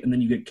tone right, and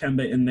then you get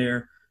Kemba in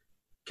there,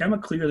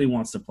 Kemba clearly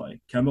wants to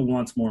play. Kemba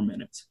wants more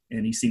minutes,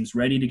 and he seems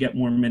ready to get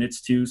more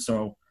minutes too.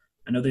 So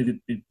I know they've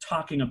been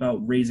talking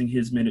about raising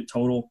his minute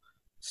total.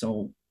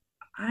 So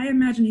I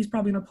imagine he's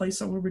probably going to play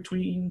somewhere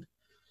between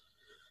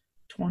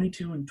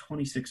 22 and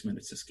 26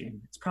 minutes this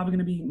game. It's probably going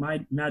to be,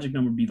 my magic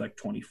number would be like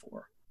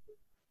 24.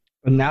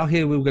 And now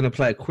here we're going to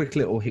play a quick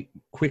little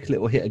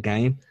hit a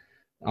game.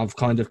 I've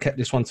kind of kept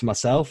this one to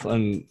myself,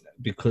 and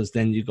because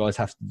then you guys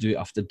have to do it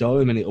off the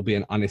dome and it'll be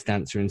an honest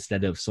answer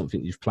instead of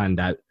something you've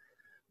planned out.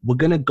 We're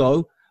going to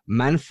go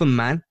man for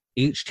man,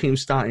 each team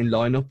starting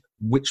lineup.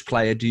 Which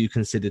player do you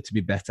consider to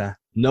be better?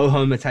 No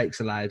homer takes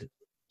allowed.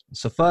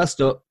 So first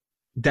up,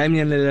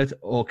 Damian Lillard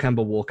or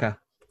Kemba Walker?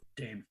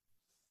 Dame.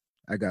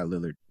 I got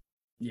Lillard.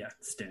 Yeah,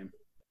 it's Dame.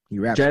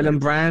 Jaylen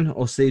Brown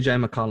or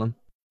CJ McCollum?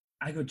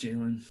 I go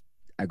Jaylen.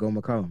 I go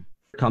McCollum.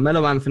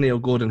 Carmelo Anthony or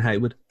Gordon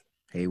Hayward?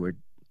 Hayward.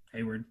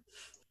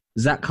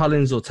 Zach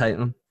Collins or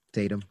Tatum?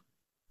 Tatum.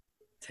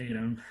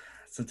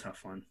 That's a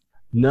tough one.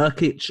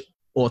 Nurkic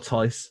or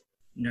Tice?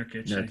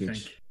 Nurkic, I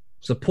think.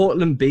 So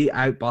Portland beat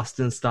out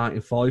Boston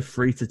starting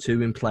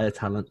 5-3-2 in player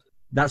talent.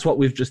 That's what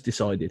we've just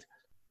decided,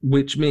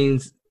 which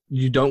means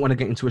you don't want to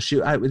get into a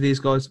shootout with these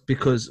guys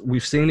because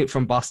we've seen it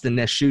from Boston.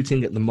 Their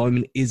shooting at the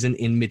moment isn't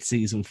in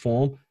mid-season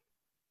form.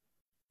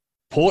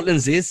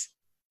 Portland's is.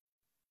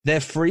 Their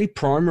 3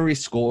 primary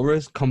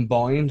scorers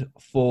combined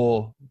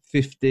for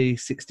 50,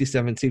 60,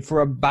 70,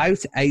 for about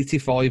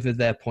 85 of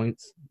their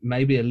points,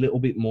 maybe a little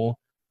bit more.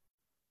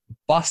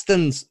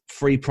 Boston's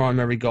 3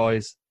 primary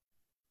guys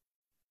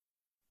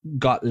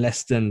got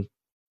less than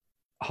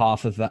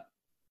half of that.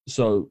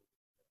 So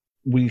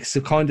we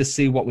kind of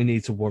see what we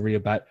need to worry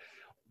about.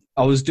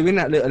 I was doing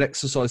that little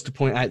exercise to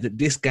point out that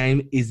this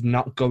game is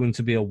not going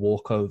to be a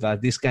walkover.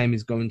 This game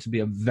is going to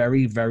be a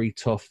very, very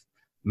tough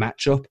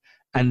matchup.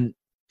 And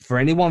for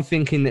anyone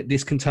thinking that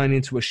this can turn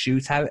into a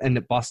shootout and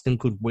that Boston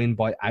could win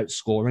by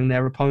outscoring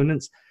their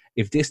opponents,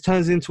 if this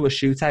turns into a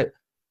shootout,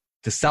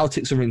 the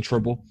Celtics are in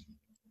trouble.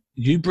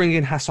 You bring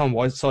in Hassan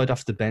Whiteside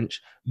off the bench,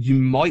 you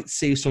might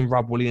see some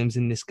Rob Williams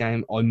in this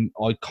game.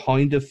 I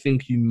kind of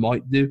think you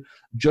might do,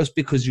 just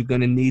because you're going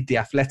to need the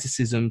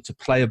athleticism to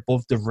play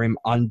above the rim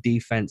on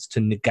defense to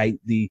negate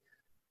the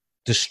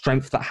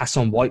strength that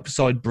Hassan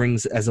Whiteside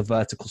brings as a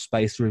vertical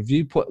spacer. If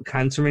you put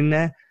Kanter in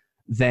there,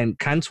 then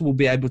Kanter will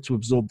be able to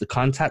absorb the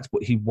contact,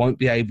 but he won't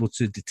be able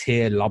to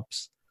deter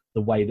lobs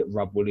the way that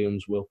Rob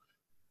Williams will.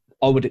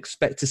 I would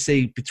expect to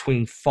see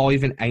between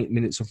 5 and 8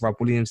 minutes of Rob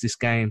Williams this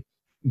game.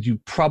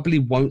 You probably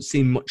won't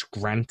see much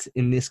Grant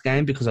in this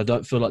game because I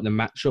don't feel like the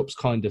matchups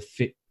kind of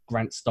fit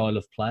Grant's style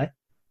of play.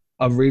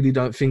 I really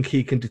don't think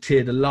he can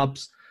deter the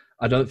lobs.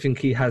 I don't think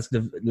he has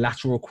the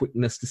lateral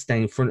quickness to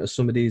stay in front of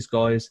some of these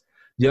guys.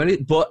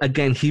 But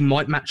again, he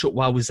might match up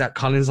well with Zach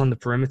Collins on the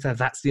perimeter.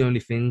 That's the only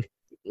thing.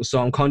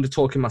 So I'm kind of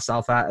talking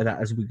myself out of that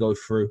as we go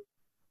through.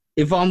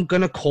 If I'm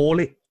going to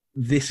call it,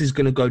 this is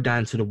going to go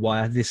down to the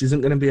wire. This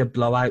isn't going to be a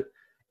blowout.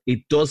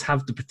 It does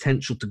have the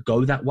potential to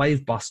go that way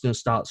if Boston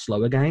starts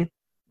slow again.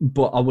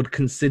 But I would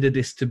consider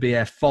this to be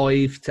a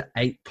 5 to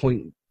 8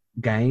 point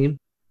game.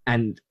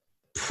 And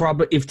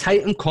probably if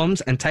Tatum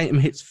comes and Tatum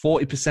hits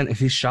 40% of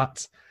his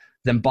shots,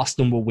 then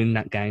Boston will win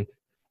that game.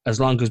 As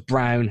long as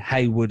Brown,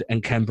 Hayward,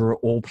 and Kemba are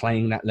all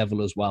playing that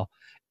level as well.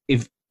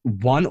 If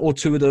one or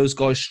two of those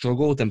guys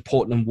struggle, then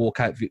Portland walk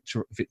out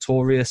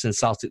victorious and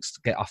Celtics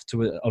get off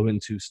to an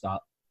 0-2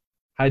 start.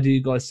 How do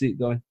you guys see it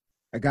going?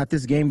 I got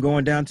this game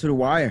going down to the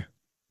wire.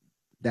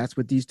 That's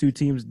what these two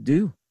teams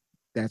do.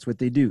 That's what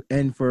they do.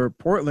 And for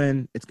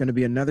Portland, it's going to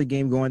be another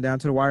game going down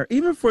to the wire.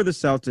 Even for the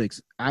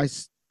Celtics, I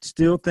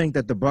still think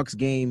that the Bucks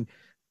game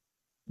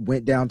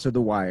went down to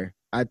the wire.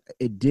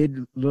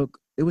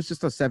 It was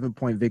just a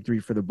 7-point victory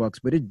for the Bucks,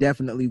 but it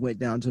definitely went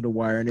down to the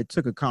wire, and it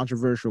took a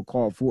controversial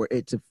call for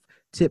it to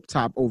tip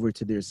top over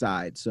to their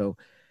side. So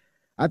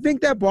I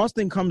think that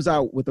Boston comes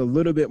out with a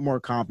little bit more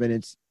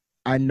confidence.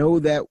 I know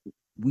that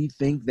we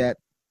think that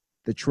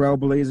the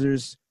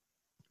Trailblazers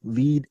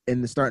lead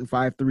in the starting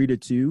 5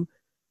 3-2,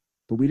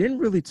 but we didn't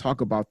really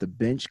talk about the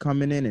bench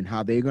coming in and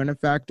how they're going to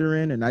factor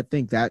in, and I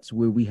think that's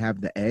where we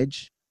have the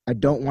edge. I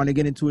don't want to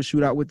get into a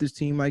shootout with this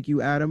team like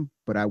you, Adam,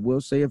 but I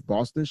will say if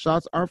Boston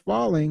shots are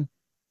falling,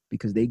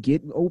 because they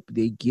get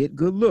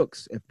good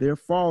looks, if they're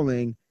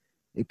falling,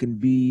 it can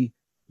be,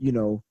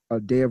 a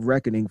day of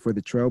reckoning for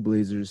the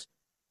Trailblazers.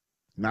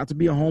 Not to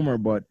be a homer,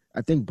 but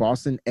I think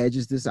Boston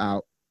edges this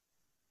out.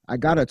 I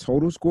got a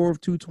total score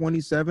of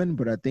 227,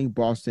 but I think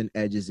Boston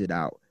edges it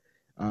out.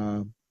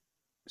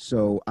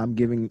 So I'm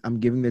giving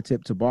the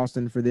tip to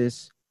Boston for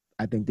this.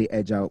 I think they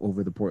edge out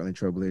over the Portland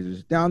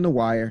Trailblazers down the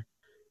wire.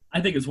 I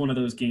think it's one of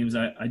those games.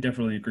 I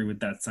definitely agree with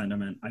that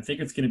sentiment. I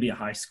think it's going to be a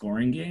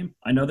high-scoring game.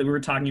 I know that we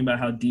were talking about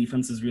how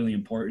defense is really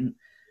important.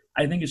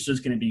 I think it's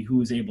just going to be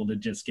who is able to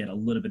just get a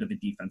little bit of a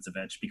defensive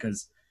edge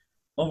because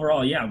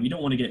overall, yeah, we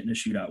don't want to get in a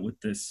shootout with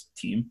this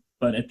team.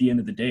 But at the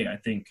end of the day, I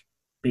think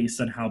based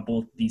on how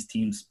both these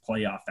teams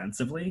play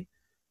offensively,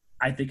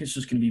 I think it's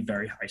just going to be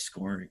very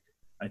high-scoring.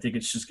 I think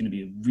it's just going to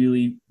be a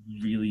really,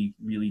 really,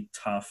 really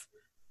tough,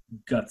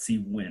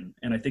 gutsy win.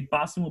 And I think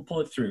Boston will pull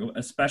it through,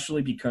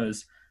 especially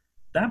because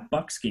that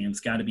Bucks game's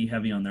got to be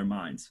heavy on their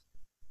minds.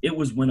 It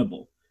was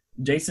winnable.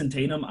 Jason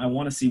Tatum, I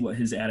want to see what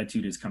his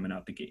attitude is coming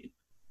out the gate.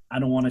 I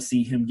don't want to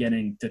see him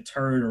getting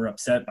deterred or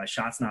upset by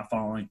shots not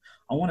falling.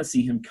 I want to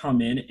see him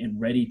come in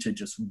and ready to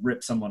just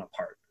rip someone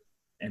apart.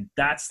 And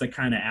that's the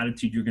kind of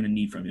attitude you're going to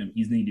need from him.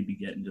 He's going to be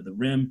getting to the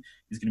rim.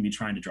 He's going to be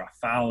trying to draw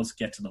fouls,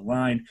 get to the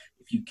line.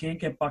 If you can't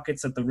get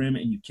buckets at the rim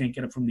and you can't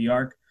get it from the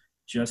arc,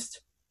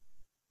 just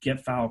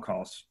get foul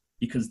calls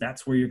because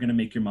that's where you're going to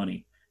make your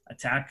money.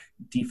 Attack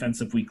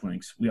defensive weak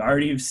links. We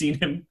already have seen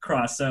him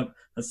cross up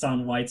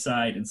Hassan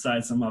Whiteside and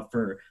size him up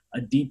for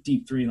a deep,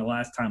 deep three in the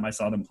last time I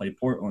saw them play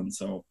Portland.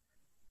 So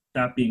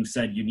that being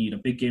said, you need a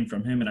big game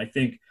from him. And I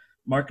think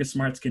Marcus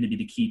Smart's going to be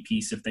the key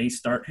piece if they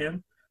start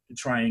him to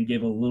try and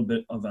give a little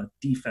bit of a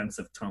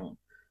defensive tone.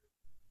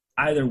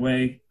 Either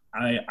way,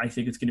 I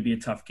think it's going to be a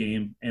tough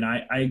game. And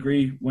I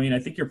agree, Wayne. I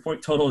think your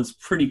point total is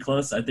pretty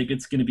close. I think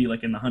it's going to be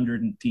like in the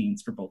 100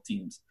 teens for both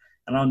teams.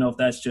 And I don't know if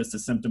that's just a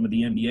symptom of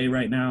the NBA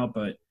right now,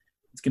 but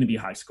it's going to be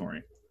high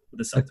scoring with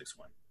the Celtics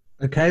win.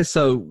 Okay,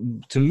 so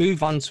to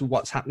move on to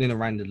what's happening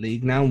around the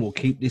league now, and we'll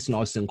keep this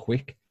nice and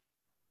quick.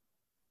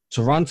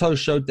 Toronto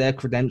showed their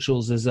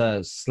credentials as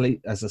a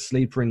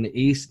sleeper in the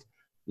East,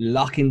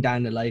 locking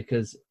down the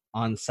Lakers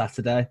on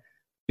Saturday,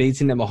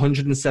 beating them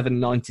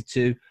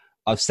 107-92.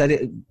 I've said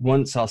it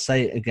once, I'll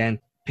say it again.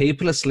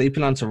 People are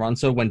sleeping on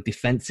Toronto when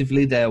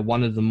defensively they're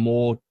one of the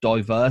more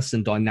diverse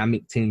and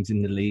dynamic teams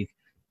in the league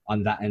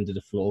on that end of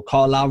the floor.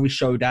 Kyle Lowry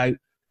showed out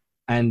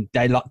and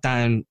they locked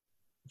down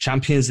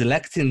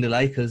champions-elect in the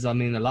Lakers. I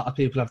mean, a lot of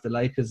people have the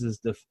Lakers as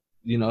the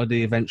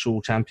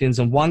eventual champions.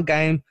 And one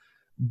game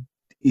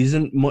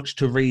isn't much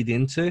to read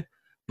into,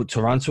 but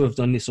Toronto have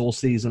done this all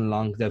season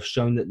long. They've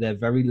shown that they're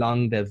very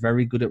long, they're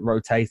very good at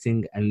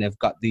rotating, and they've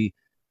got the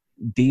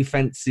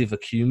defensive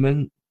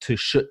acumen to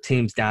shut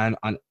teams down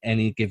on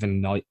any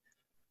given night.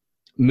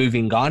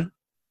 Moving on,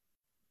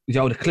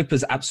 the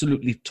Clippers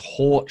absolutely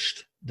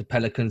torched the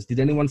Pelicans. Did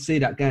anyone see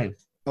that game?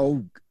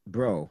 Oh,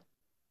 bro,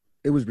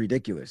 it was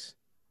ridiculous.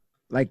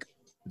 Like,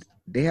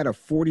 they had a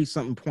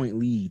 40-something point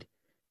lead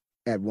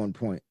at one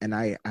point, and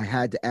I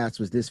had to ask,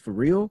 was this for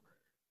real?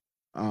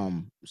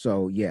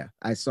 So yeah,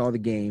 I saw the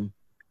game,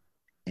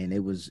 and it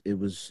was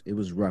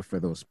rough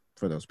for those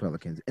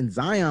Pelicans. And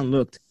Zion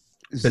looked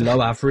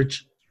below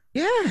average.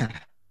 Yeah,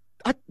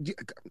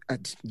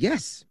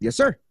 yes,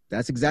 sir.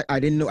 That's exact. I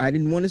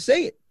didn't want to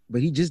say it,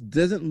 but he just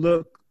doesn't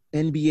look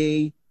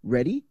NBA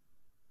ready.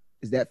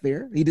 Is that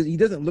fair? He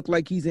doesn't look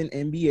like he's in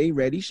NBA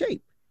ready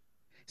shape.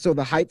 So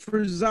the hype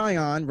for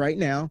Zion right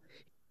now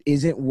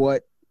isn't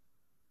what,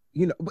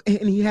 and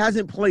he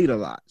hasn't played a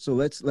lot. So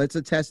let's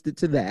attest it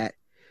to that.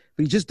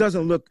 But he just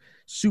doesn't look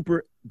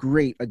super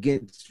great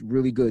against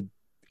really good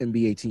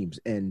NBA teams,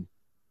 and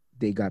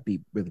they got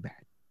beat really bad.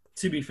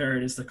 To be fair,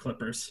 it is the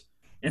Clippers,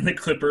 and the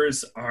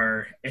Clippers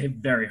are a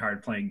very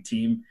hard-playing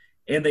team,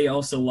 and they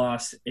also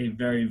lost a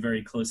very,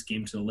 very close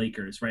game to the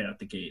Lakers right out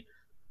the gate.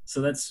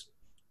 So that's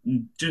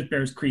just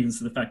bears credence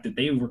to the fact that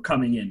they were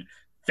coming in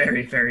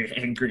very, very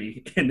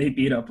angry, and they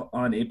beat up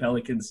on a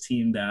Pelicans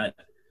team that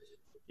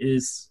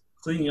is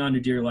clinging on to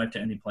dear life to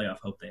any playoff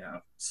hope they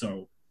have.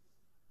 So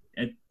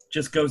it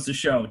just goes to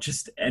show,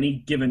 just any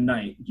given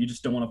night, you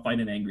just don't want to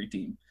fight an angry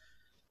team.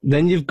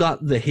 Then you've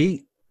got the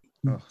Heat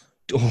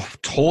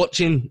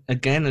torching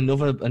again,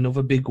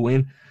 another big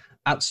win,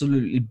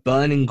 absolutely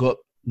burning up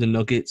the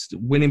Nuggets,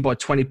 winning by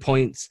 20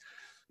 points,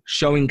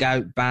 showing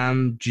out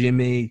Bam,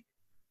 Jimmy,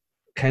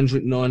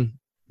 Kendrick Nunn.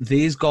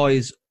 These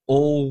guys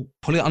all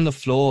put it on the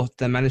floor.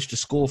 They managed to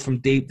score from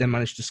deep. They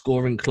managed to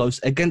score in close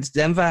against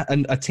Denver,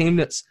 and a team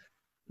that's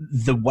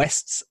the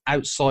West's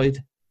outside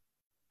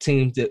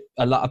team that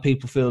a lot of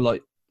people feel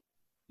like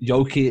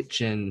Jokic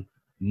and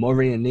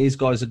Murray and these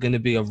guys are going to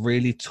be a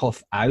really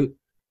tough out.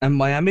 And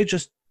Miami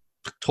just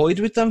toyed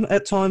with them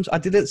at times. I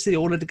didn't see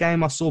all of the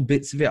game. I saw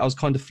bits of it. I was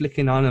kind of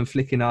flicking on and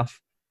flicking off.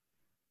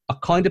 I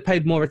kind of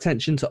paid more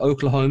attention to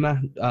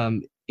Oklahoma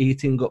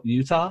eating up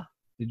Utah.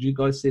 Did you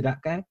guys see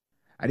that game?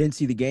 I didn't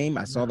see the game.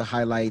 I saw the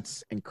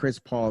highlights, and Chris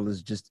Paul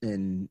is just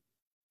in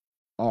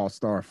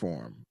all-star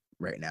form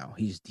right now.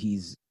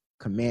 He's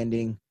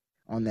commanding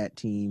on that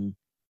team.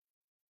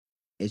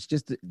 It's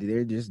just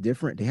they're just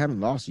different. They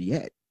haven't lost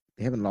yet.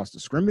 They haven't lost a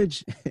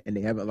scrimmage, and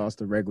they haven't lost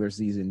the regular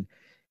season.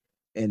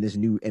 And this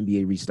new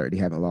NBA restart, they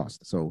haven't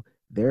lost. So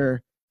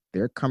they're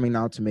coming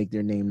out to make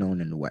their name known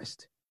in the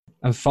West.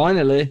 And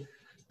finally,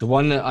 the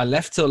one that I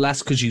left till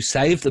last because you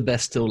saved the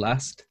best till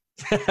last.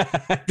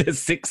 The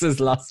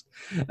Sixers lost.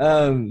 It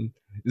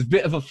was a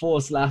bit of a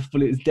forced laugh,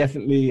 but it's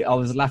definitely, I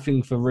was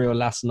laughing for real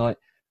last night.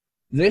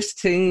 This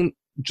team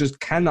just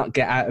cannot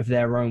get out of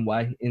their own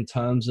way in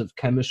terms of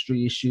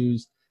chemistry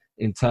issues,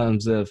 in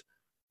terms of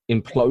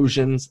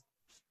implosions.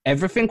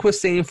 Everything we're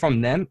seeing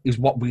from them is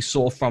what we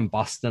saw from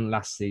Boston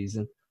last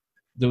season.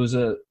 There was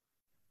a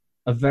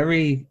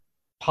very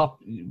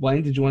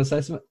Wayne, did you want to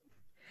say something?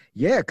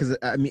 Yeah, because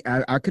I mean,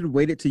 I could have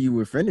waited till you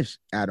were finished,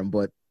 Adam,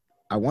 but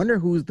I wonder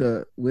who's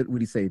the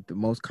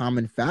most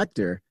common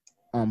factor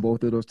on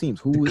both of those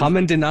teams. The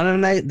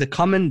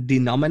common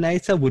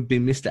denominator would be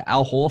Mr.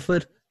 Al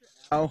Horford.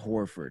 Al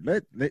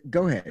Horford.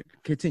 Go ahead.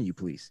 Continue,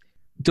 please.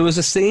 There was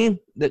a scene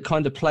that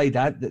kind of played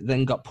out that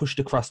then got pushed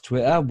across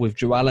Twitter with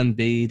Joel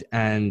Embiid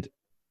and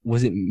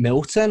was it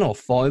Milton or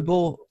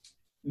Fireball?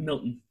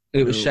 Milton.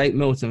 It was Shake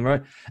Milton,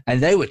 right?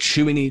 And they were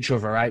chewing each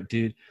other out,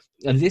 dude.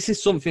 And this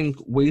is something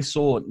we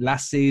saw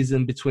last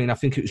season between, I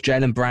think it was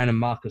Jaylen Brown and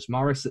Marcus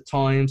Morris at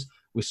times.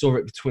 We saw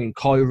it between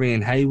Kyrie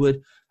and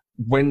Hayward.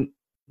 When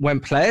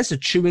players are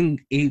chewing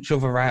each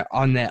other out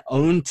on their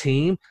own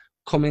team,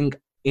 coming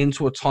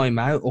into a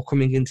timeout or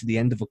coming into the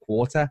end of a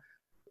quarter,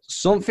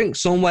 something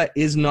somewhere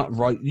is not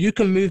right. You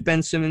can move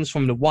Ben Simmons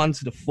from the 1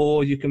 to the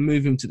 4. You can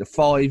move him to the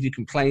 5. You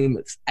can play him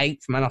as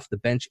 8th man off the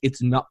bench.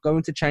 It's not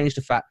going to change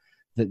the fact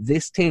that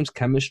this team's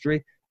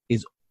chemistry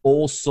is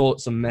all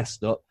sorts of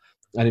messed up.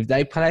 And if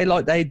they play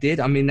like they did,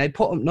 I mean, they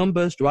put up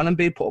numbers. Joel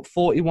Embiid put up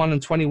 41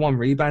 and 21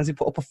 rebounds. He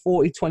put up a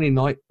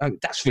 40-29.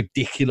 That's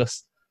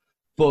ridiculous.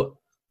 But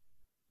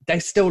they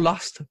still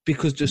lost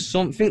because there's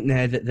something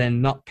there that they're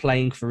not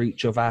playing for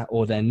each other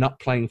or they're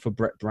not playing for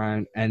Brett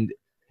Brown. And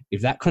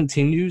if that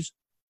continues,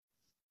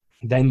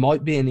 they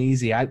might be an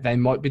easy out. They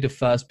might be the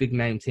first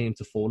big-name team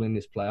to fall in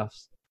this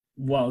playoffs.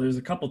 Well, there's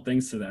a couple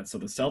things to that. So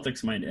the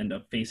Celtics might end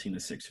up facing the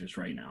Sixers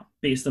right now.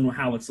 Based on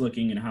how it's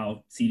looking and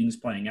how seeding's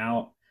playing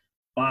out,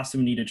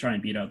 Boston need to try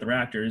and beat out the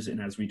Raptors.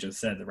 And as we just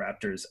said, the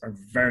Raptors are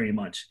very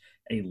much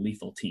a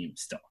lethal team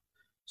still.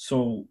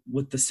 So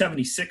with the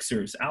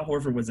 76ers, Al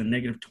Horford was a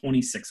negative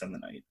 26 on the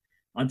night.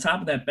 On top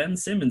of that, Ben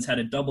Simmons had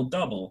a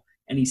double-double,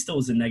 and he still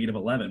was a negative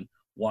 11.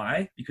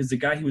 Why? Because the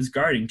guy he was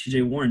guarding,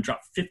 TJ Warren,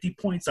 dropped 50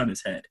 points on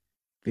his head.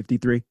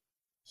 53.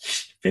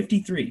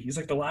 53. He's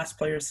like the last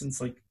player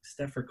since like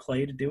Steph or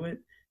Clay to do it.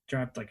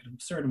 Dropped like an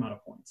absurd amount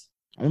of points.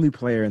 Only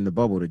player in the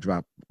bubble to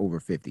drop over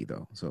 50,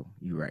 though. So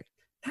you're right.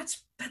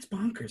 That's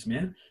bonkers,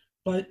 man.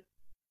 But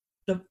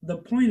the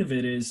point of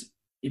it is,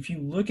 if you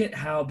look at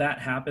how that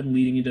happened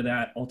leading into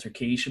that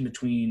altercation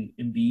between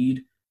Embiid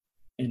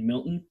and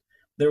Milton,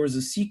 there was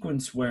a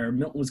sequence where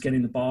Milton was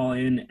getting the ball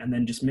in and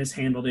then just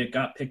mishandled it,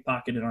 got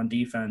pickpocketed on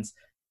defense,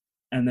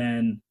 and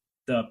then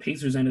the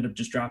Pacers ended up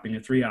just dropping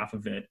a 3 off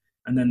of it,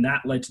 and then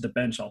that led to the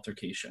bench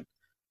altercation.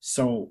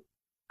 So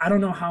I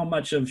don't know how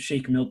much of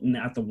Shake Milton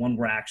at the 1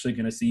 we're actually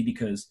going to see,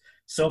 because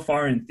so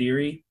far in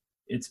theory,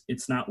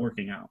 it's not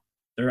working out.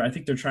 I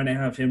think they're trying to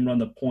have him run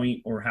the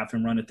point or have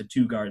him run at the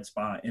 2-guard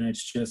spot, and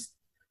it's just,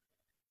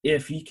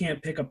 if he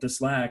can't pick up the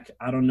slack,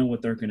 I don't know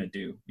what they're going to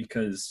do,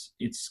 because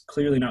it's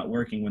clearly not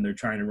working when they're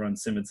trying to run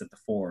Simmons at the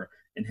 4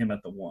 and him at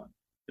the 1.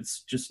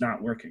 It's just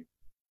not working.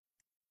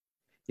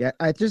 Yeah,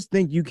 I just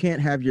think you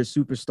can't have your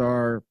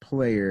superstar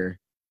player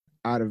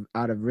out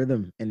of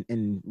rhythm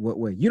in what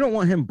way. You don't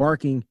want him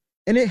barking,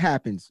 and it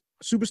happens.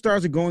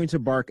 Superstars are going to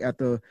bark at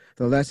the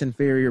less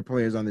inferior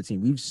players on the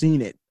team. We've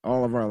seen it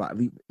all of our life.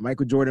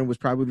 Michael Jordan was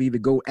probably the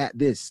GOAT at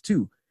this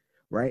too,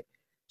 right?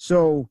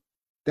 So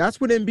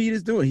that's what Embiid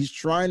is doing. He's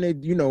trying to,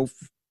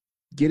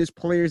 get his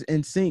players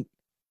in sync.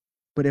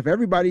 But if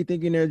everybody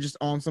thinking they're just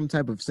on some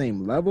type of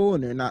same level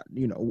and they're not,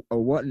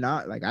 or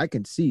whatnot, like I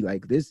can see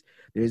like this,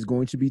 there's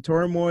going to be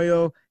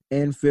turmoil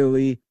in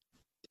Philly,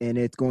 and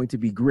it's going to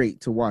be great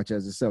to watch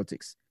as a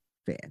Celtics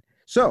fan.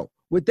 So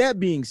with that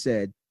being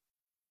said,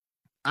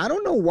 I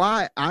don't know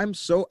why I'm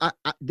so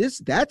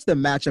that's the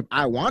matchup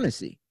I want to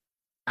see.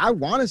 I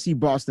want to see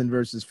Boston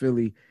versus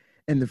Philly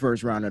in the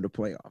first round of the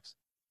playoffs.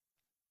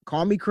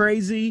 Call me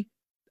crazy.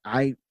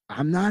 I'm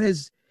not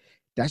as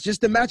that's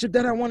just the matchup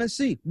that I want to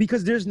see,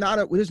 because there's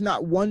not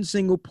one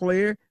single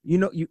player. You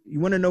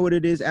want to know what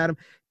it is, Adam?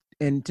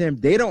 And Tim,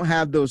 they don't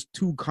have those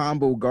two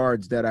combo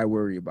guards that I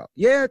worry about.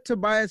 Yeah,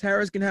 Tobias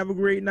Harris can have a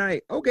great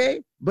night.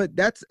 Okay, but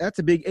that's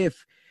a big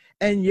if.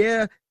 And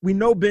yeah, we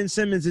know Ben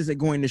Simmons isn't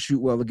going to shoot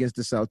well against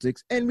the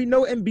Celtics. And we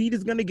know Embiid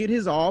is going to get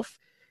his off.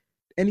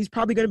 And he's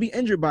probably going to be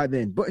injured by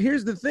then. But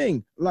here's the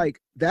thing. Like,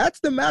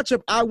 that's the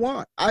matchup I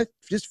want. I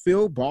just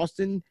feel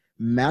Boston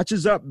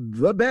matches up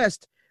the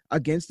best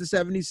against the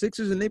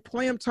 76ers. And they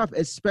play them tough,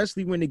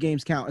 especially when the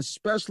games count,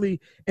 especially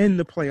in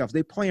the playoffs.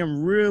 They play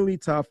them really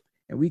tough.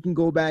 And we can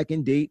go back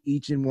and date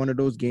each and one of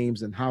those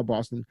games and how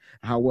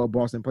well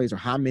Boston plays, or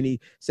how many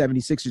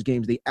 76ers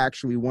games they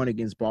actually won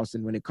against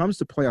Boston when it comes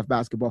to playoff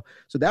basketball.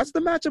 So that's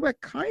the matchup I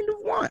kind of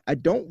want. I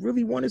don't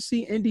really want to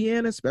see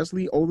Indiana,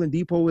 especially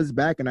Oladipo is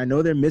back, and I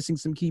know they're missing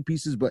some key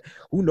pieces, but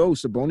who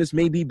knows? Sabonis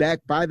may be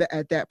back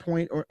at that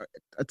point or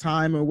a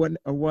time or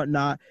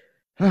whatnot.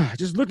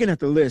 Just looking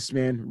at the list,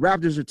 man,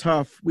 Raptors are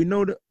tough. We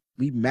know that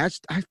we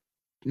matched.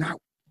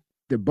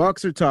 The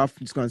Bucks are tough.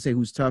 I'm just going to say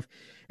who's tough.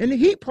 And the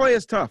Heat play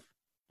us tough.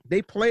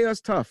 They play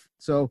us tough.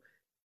 So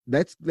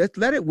let's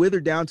let it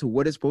wither down to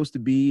what it's supposed to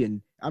be.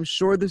 And I'm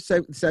sure the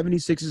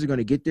 76ers are going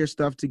to get their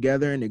stuff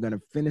together and they're going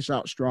to finish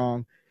out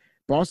strong.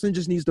 Boston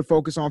just needs to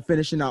focus on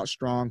finishing out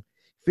strong,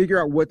 figure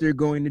out what they're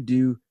going to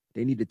do.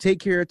 They need to take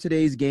care of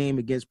today's game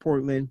against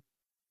Portland,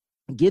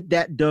 get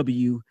that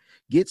W,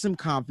 get some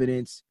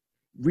confidence,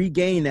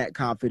 regain that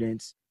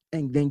confidence,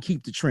 and then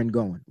keep the trend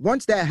going.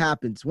 Once that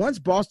happens, once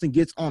Boston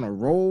gets on a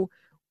roll,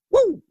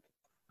 woo!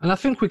 And I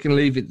think we can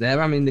leave it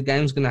there. I mean, the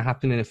game's going to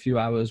happen in a few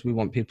hours. We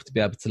want people to be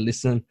able to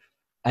listen.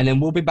 And then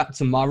we'll be back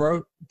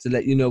tomorrow to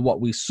let you know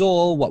what we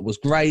saw, what was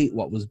great,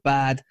 what was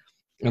bad.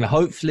 And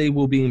hopefully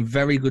we'll be in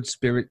very good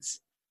spirits.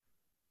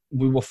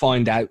 We will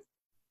find out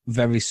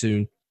very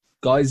soon.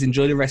 Guys,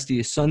 enjoy the rest of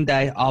your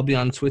Sunday. I'll be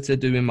on Twitter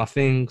doing my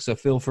thing, so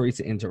feel free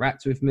to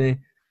interact with me.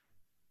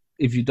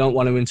 If you don't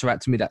want to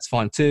interact with me, that's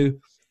fine too.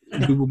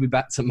 We will be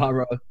back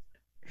tomorrow.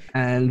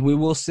 And we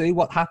will see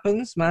what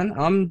happens, man.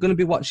 I'm going to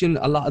be watching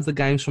a lot of the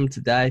games from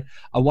today.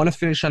 I want to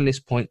finish on this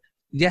point.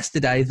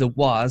 Yesterday,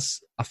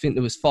 I think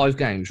there was 5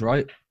 games,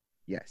 right?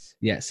 Yes.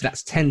 Yeah, so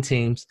that's 10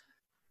 teams.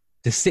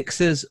 The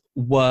Sixers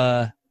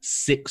were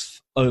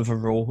 6th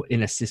overall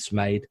in assists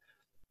made.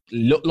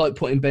 Looked like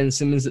putting Ben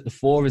Simmons at the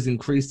 4 has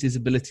increased his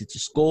ability to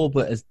score,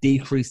 but has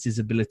decreased his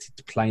ability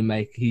to play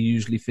make. He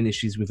usually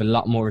finishes with a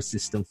lot more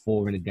assists than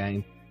 4 in a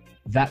game.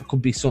 That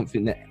could be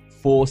something that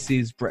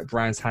forces Brett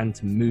Brown's hand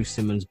to move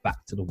Simmons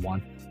back to the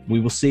 1.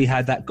 We will see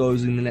how that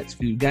goes in the next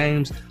few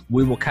games.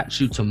 We will catch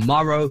you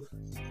tomorrow.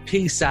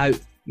 Peace out.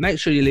 Make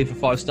sure you leave a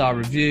 5-star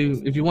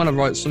review. If you want to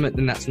write something,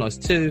 then that's nice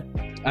too.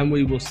 And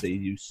we will see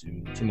you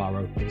soon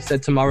tomorrow. As I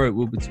said, tomorrow, it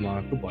will be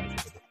tomorrow. Goodbye,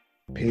 everybody.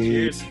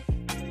 Peace. Cheers.